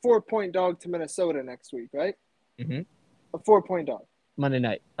Chicago is a 4-point dog to Minnesota next week, right? Mm-hmm. A 4-point dog. Monday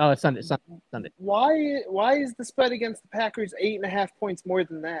night. Oh, it's Sunday. Why is the spread against the Packers 8.5 points more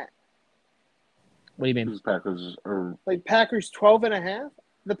than that? What do you mean? Because Packers are like Packers 12.5?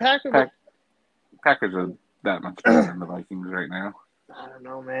 The Packers are that much better than the Vikings right now. I don't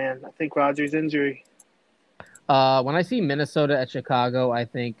know, man. I think Rodgers' injury. When I see Minnesota at Chicago, I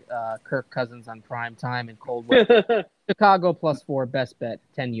think Kirk Cousins on prime time and cold weather. Chicago +4, best bet,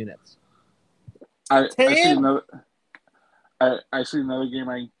 10 units. I see another game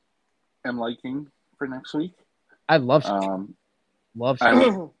I am liking for next week. I love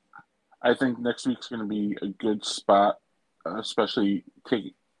Chicago. I think next week's going to be a good spot, especially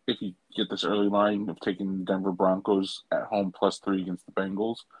if you get this early line of taking the Denver Broncos at home +3 against the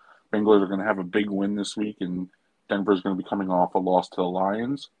Bengals. Bengals are going to have a big win this week, and Denver's going to be coming off a loss to the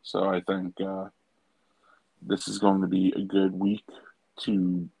Lions. So I think this is going to be a good week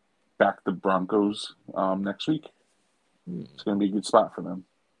to back the Broncos next week. It's going to be a good spot for them,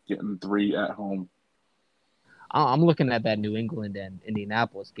 getting 3 at home. I'm looking at that New England and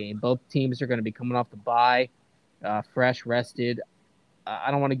Indianapolis game. Both teams are going to be coming off the bye, fresh, rested.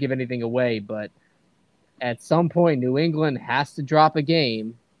 I don't want to give anything away, but at some point, New England has to drop a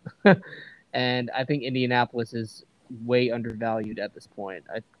game. And I think Indianapolis is way undervalued at this point.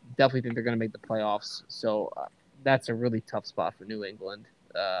 I definitely think they're going to make the playoffs. So that's a really tough spot for New England.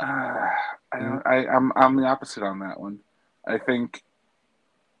 I'm the opposite on that one. I think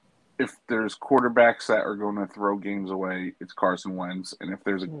if there's quarterbacks that are going to throw games away, it's Carson Wentz. And if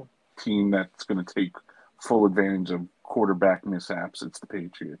there's a team that's going to take full advantage of quarterback mishaps, it's the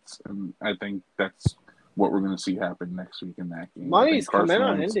Patriots. And I think that's what we're going to see happen next week in that game. Money's coming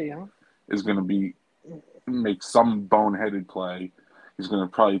on Indy, huh? Is going to make some boneheaded play. He's going to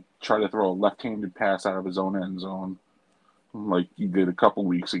probably try to throw a left-handed pass out of his own end zone like he did a couple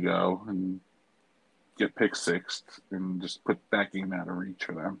weeks ago and get pick six and just put that game out of reach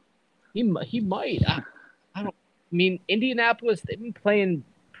for them. He might. I mean, Indianapolis, they've been playing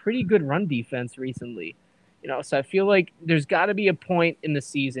pretty good run defense recently. So I feel like there's got to be a point in the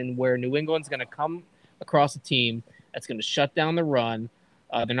season where New England's going to come across a team that's going to shut down the run.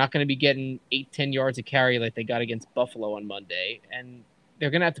 They're not going to be getting 8-10 yards a carry like they got against Buffalo on Monday. And they're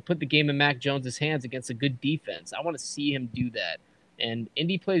going to have to put the game in Mac Jones' hands against a good defense. I want to see him do that. And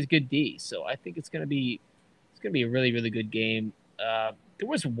Indy plays good D, so I think it's going to be a really, really good game. There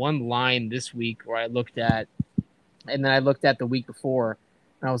was one line this week where I looked at And then I looked at the week before,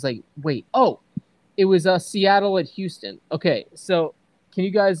 and I was like, wait, it was Seattle at Houston. Okay, so can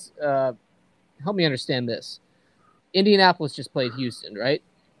you guys help me understand this? Indianapolis just played Houston, right?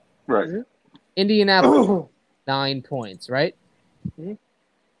 Right. Indianapolis 9 points, right? Mhm.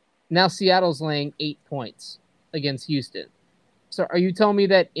 Now Seattle's laying 8 points against Houston. So are you telling me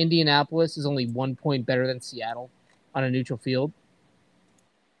that Indianapolis is only 1 point better than Seattle on a neutral field?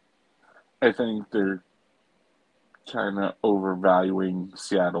 I think they're kind of overvaluing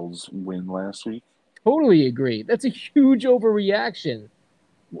Seattle's win last week. Totally agree. That's a huge overreaction.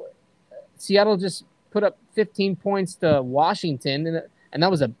 Seattle just put up 15 points to Washington, and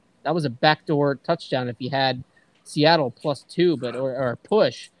that was a backdoor touchdown if you had Seattle +2, or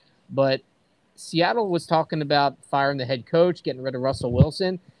push. But Seattle was talking about firing the head coach, getting rid of Russell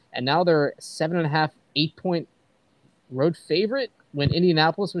Wilson, and now they're 7.5, 8-point road favorite when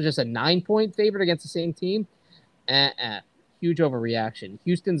Indianapolis was just a 9-point favorite against the same team. Huge overreaction.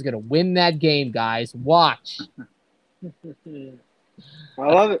 Houston's going to win that game, guys. Watch. I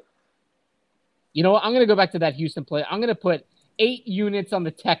love it. You know what? I'm going to go back to that Houston play. I'm going to put 8 units on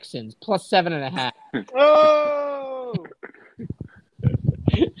the Texans, +7.5. Oh!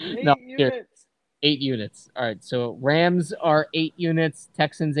 8 No, units. 8 units. All right, so Rams are 8 units,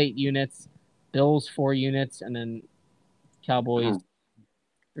 Texans 8 units, Bills 4 units, and then Cowboys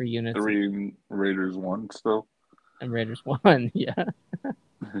 3 units. 3 and Raiders 1 still. And Raiders 1, yeah.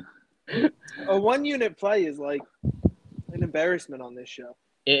 A 1 unit play is like an embarrassment on this show.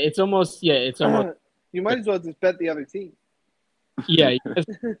 It's almost. You might as well just bet the other team. Yeah,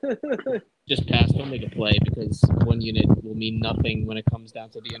 just pass. Don't make a play because 1 unit will mean nothing when it comes down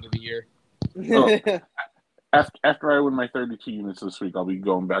to the end of the year. After I win my 32 units this week, I'll be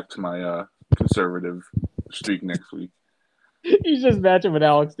going back to my conservative streak next week. You just match him what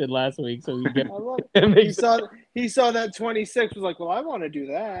Alex did last week, so you get. I love it. He saw that 26, was like, well, I want to do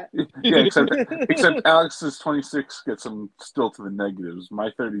that. Yeah, except Alex's 26 gets him still to the negatives.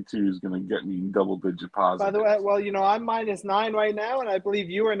 My 32 is going to get me double-digit positives. By the way, well, I'm -9 right now, and I believe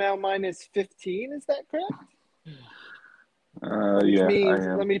you are now -15. Is that correct? Which yeah, means,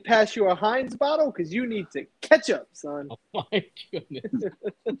 I am. let me pass you a Heinz bottle because you need to catch up, son. Oh my goodness!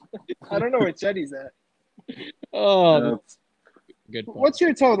 I don't know where Chetty's at. Oh, good point. What's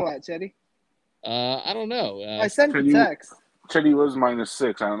your total at, Chetty? I don't know. I sent the text. Chetty was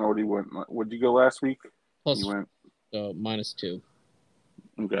 -6. I don't know what he went. What did you go last week? Plus, he went -2.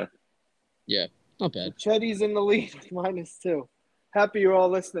 Okay. Yeah, not bad. Chetty's in the lead with -2. Happy you're all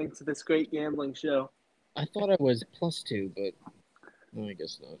listening to this great gambling show. I thought I was +2, but no, I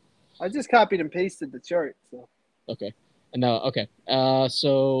guess not. I just copied and pasted the chart. So Okay. No, okay.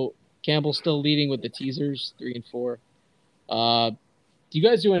 So Campbell's still leading with the teasers, 3 and 4. Do you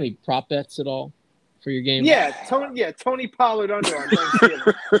guys do any prop bets at all for your game? Yeah, Tony Pollard under on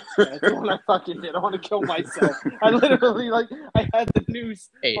Thanksgiving. That's the one I fucking did. I want to kill myself. I literally I had the news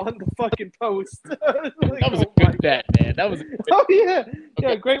on the fucking post. That was a good bet, man. That was. Oh yeah,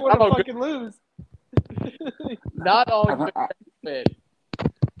 yeah, great one to fucking lose. Not all good bets.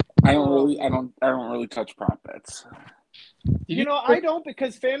 I don't really touch prop bets. I don't,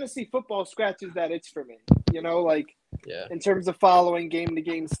 because fantasy football scratches that itch for me. Yeah. In terms of following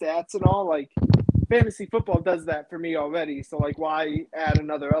game-to-game stats and all, fantasy football does that for me already. So, why add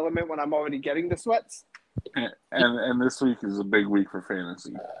another element when I'm already getting the sweats? And this week is a big week for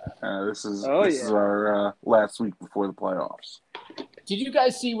fantasy. This is our last week before the playoffs. Did you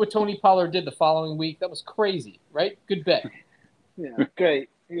guys see what Tony Pollard did the following week? That was crazy, right? Good bet. Yeah, great.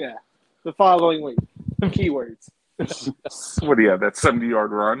 Yeah. The following week. Keywords. What do you have? That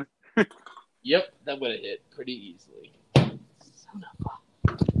 70-yard run? Yep, that would have hit pretty easily.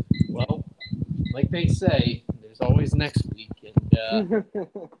 Well, like they say, there's always next week, and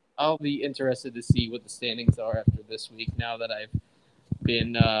I'll be interested to see what the standings are after this week. Now that I've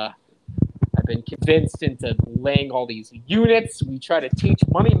been convinced into laying all these units. We try to teach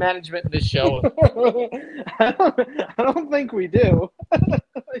money management in this show. I don't think we do.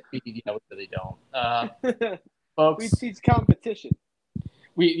 We really don't. Folks, we teach competition.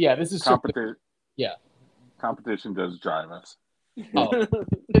 This is competition. Yeah, competition does drive us.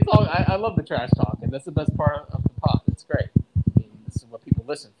 It's all. I love the trash talk, and that's the best part of the pod. It's great. I mean, this is what people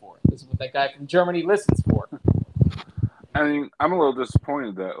listen for. This is what that guy from Germany listens for. I mean, I'm a little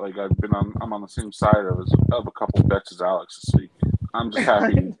disappointed that I'm on the same side of a couple bets as Alex this week. I'm just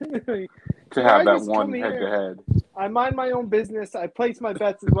happy to have that one head-to-head. I mind my own business. I place my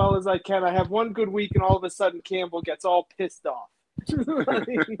bets as well as I can. I have one good week, and all of a sudden, Campbell gets all pissed off.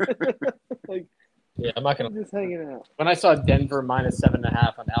 Yeah, I'm not gonna. I'm just hanging out. When I saw Denver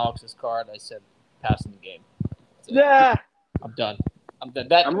 -7.5 on Alex's card, I said, "Passing the game." That's Yeah. I'm done. I'm done.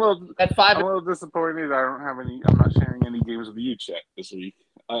 I'm a little disappointed. I don't have any. I'm not sharing any games with you, Chet, this week.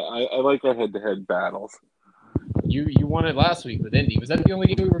 I like our head-to-head battles. You won it last week with Indy. Was that the only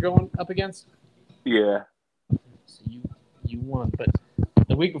game we were going up against? Yeah. So you won, but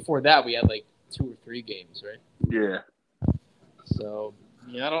the week before that we had like 2 or 3 games, right? Yeah. So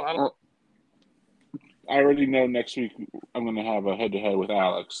yeah, I don't. Well, I already know next week I'm going to have a head-to-head with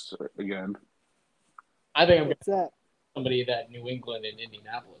Alex again. I think I'm going What's that? somebody that New England and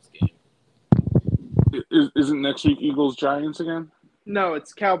Indianapolis game. Isn't next week Eagles Giants again? No,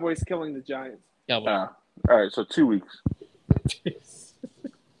 it's Cowboys killing the Giants. Cowboys. All right, so 2 weeks.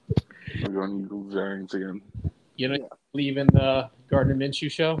 We're going Eagles Giants again. You know, believe in the Gardner Minshew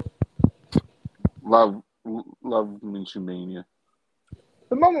show? Love Minshew Mania.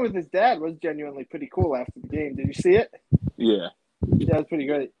 The moment with his dad was genuinely pretty cool after the game. Did you see it? Yeah. Yeah, it was pretty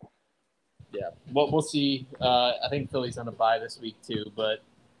great. Yeah. Well, we'll see. I think Philly's on a bye this week too, but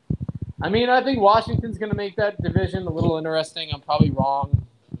I mean, I think Washington's going to make that division a little interesting. I'm probably wrong.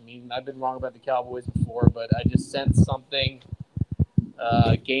 I mean, I've been wrong about the Cowboys before, but I just sense something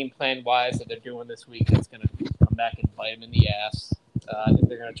game plan wise that they're doing this week that's going to come back and bite them in the ass. I think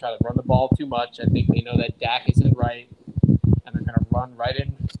they're going to try to run the ball too much. I think they know that Dak isn't right, and they're going to run right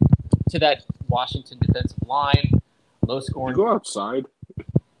into that Washington defensive line. Low scoring. You go outside.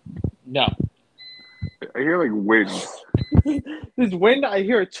 No. I hear like wind. There's wind. I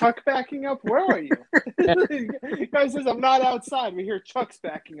hear a truck backing up. Where are you? Guy says, I'm not outside. We hear trucks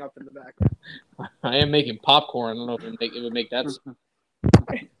backing up in the background. I am making popcorn. I don't know if it would make that.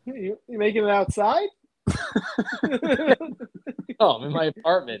 You making it outside? Oh, I'm in my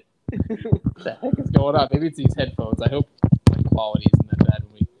apartment. What the heck is going on? Maybe it's these headphones. I hope the quality isn't that bad.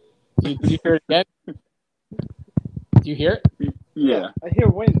 Did you hear it again? Do you hear it? Yeah. I hear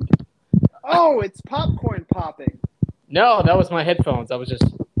wind. Oh, it's popcorn popping. No, that was my headphones. I was just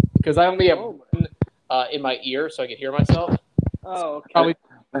because I only have one in my ear, so I could hear myself. Oh, okay. Probably,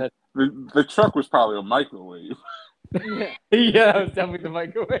 The truck was probably a microwave. yeah, it was definitely the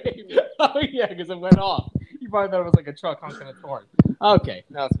microwave. Oh yeah, because it went off. You probably thought it was like a truck honking a horn. Okay,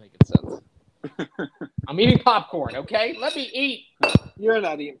 now it's making sense. I'm eating popcorn. Okay, let me eat. You're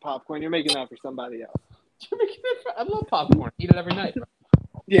not eating popcorn. You're making that for somebody else. I love popcorn. I eat it every night. Bro.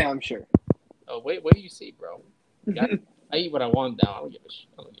 Yeah, I'm sure. Oh wait, what do you see, bro? I eat what I want now. I don't give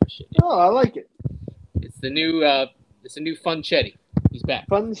a shit. Oh, I like it. It's the new Fun Chetty. He's back.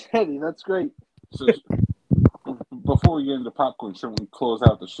 Fun Chetty, that's great. So, before we get into popcorn, shouldn't we close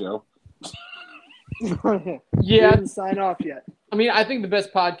out the show? Yeah. Didn't sign off yet. I mean, I think the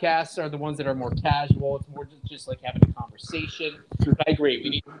best podcasts are the ones that are more casual. It's more just like having a conversation. But I agree. We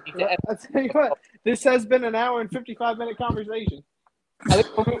need to end. I'll tell you what, this has been an hour and 55-minute convetion. I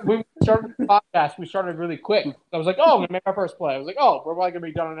think when we started the podcast, we started really quick. I was like, oh, I'm going to make our first play. I was like, oh, we're probably going to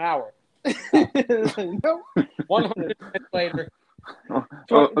be done in an hour. Nope. 100 minutes later.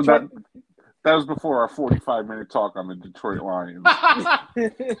 That was before our 45-minute talk on the Detroit Lions. 1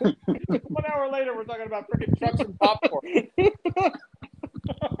 hour later, we're talking about freaking trucks and popcorn.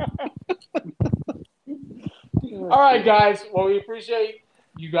 All right, guys. Well, we appreciate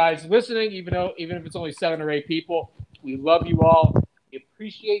you guys listening, even if it's only 7 or 8 people. We love you all. We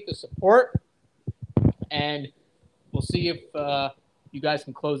appreciate the support, and we'll see if you guys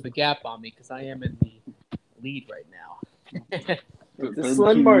can close the gap on me because I am in the lead right now. It's a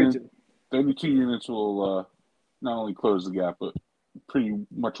slim margin. 32 units will not only close the gap, but pretty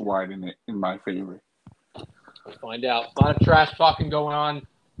much widen it in my favor. We'll find out. A lot of trash talking going on.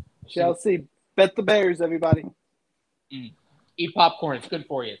 Shall see. Bet the Bears, everybody. Eat popcorn. It's good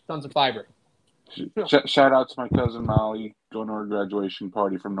for you. Tons of fiber. Shout out to my cousin Molly going to her graduation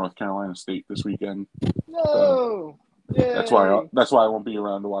party from North Carolina State this weekend. No. That's why I won't be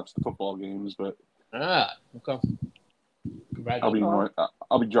around to watch the football games. But okay. I'll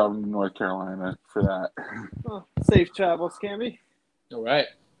be driving to North Carolina for that. Oh, safe travels, Camby. All right.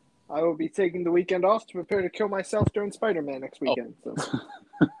 I will be taking the weekend off to prepare to kill myself during Spider-Man next weekend. So.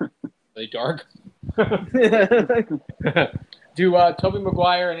 Really dark. Do Tobey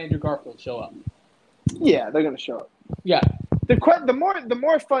Maguire and Andrew Garfield show up? Yeah, they're gonna show up. Yeah. The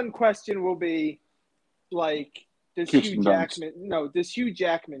more fun question will be, like, does Hugh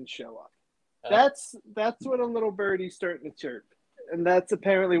Jackman show up? That's what a little birdie's starting to chirp, and that's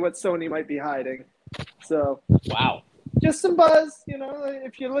apparently what Sony might be hiding. So wow, just some buzz,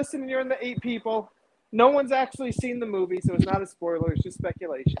 If you're listening, you're in the 8 people. No one's actually seen the movie, so it's not a spoiler. It's just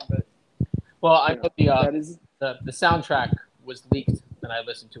speculation. But I know the soundtrack was leaked, and I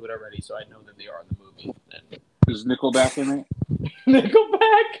listened to it already, so I know that they are in the movie. Is Nickelback in it?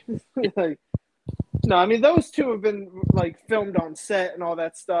 Nickelback? Like, No, I mean those two have been like filmed on set and all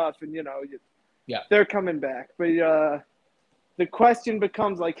that stuff, and they're coming back. But the question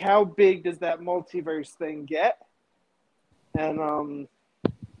becomes like, how big does that multiverse thing get? And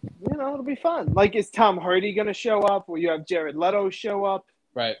it'll be fun. Like, is Tom Hardy going to show up? Will you have Jared Leto show up?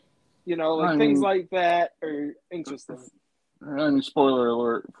 Right. Things like that are interesting. I mean, spoiler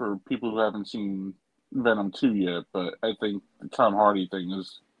alert for people who haven't seen Venom 2 yet, but I think the Tom Hardy thing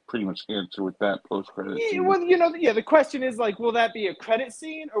is pretty much answered with that post-credit scene. Well, the question is, like, will that be a credit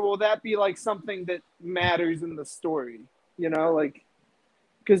scene or will that be, like, something that matters in the story?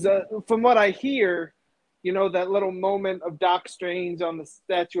 Because from what I hear, that little moment of Doc Strange on the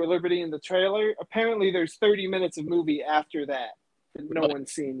Statue of Liberty in the trailer, apparently there's 30 minutes of movie after that no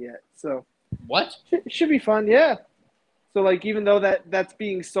one's seen yet. So what? Should be fun, yeah. So, like, even though that's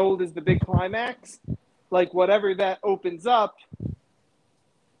being sold as the big climax, like, whatever that opens up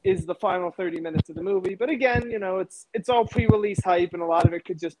is the final 30 minutes of the movie. But again, it's all pre-release hype, and a lot of it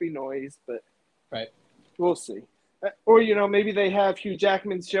could just be noise, but right. We'll see. Or, maybe they have Hugh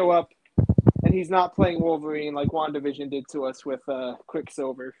Jackman show up, and he's not playing Wolverine like WandaVision did to us with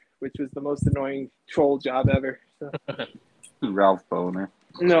Quicksilver, which was the most annoying troll job ever. So. Ralph Boner.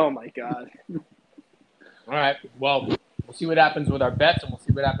 Oh, my God. All right. Well, we'll see what happens with our bets, and we'll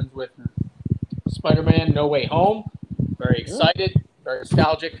see what happens with Spider-Man No Way Home. Very excited, very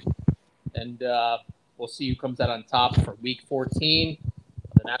nostalgic. And we'll see who comes out on top for Week 14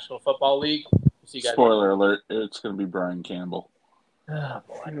 of the National Football League. We'll see you guys. Spoiler alert, it's going to be Brian Campbell. Oh,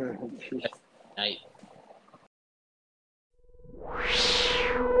 boy. Night.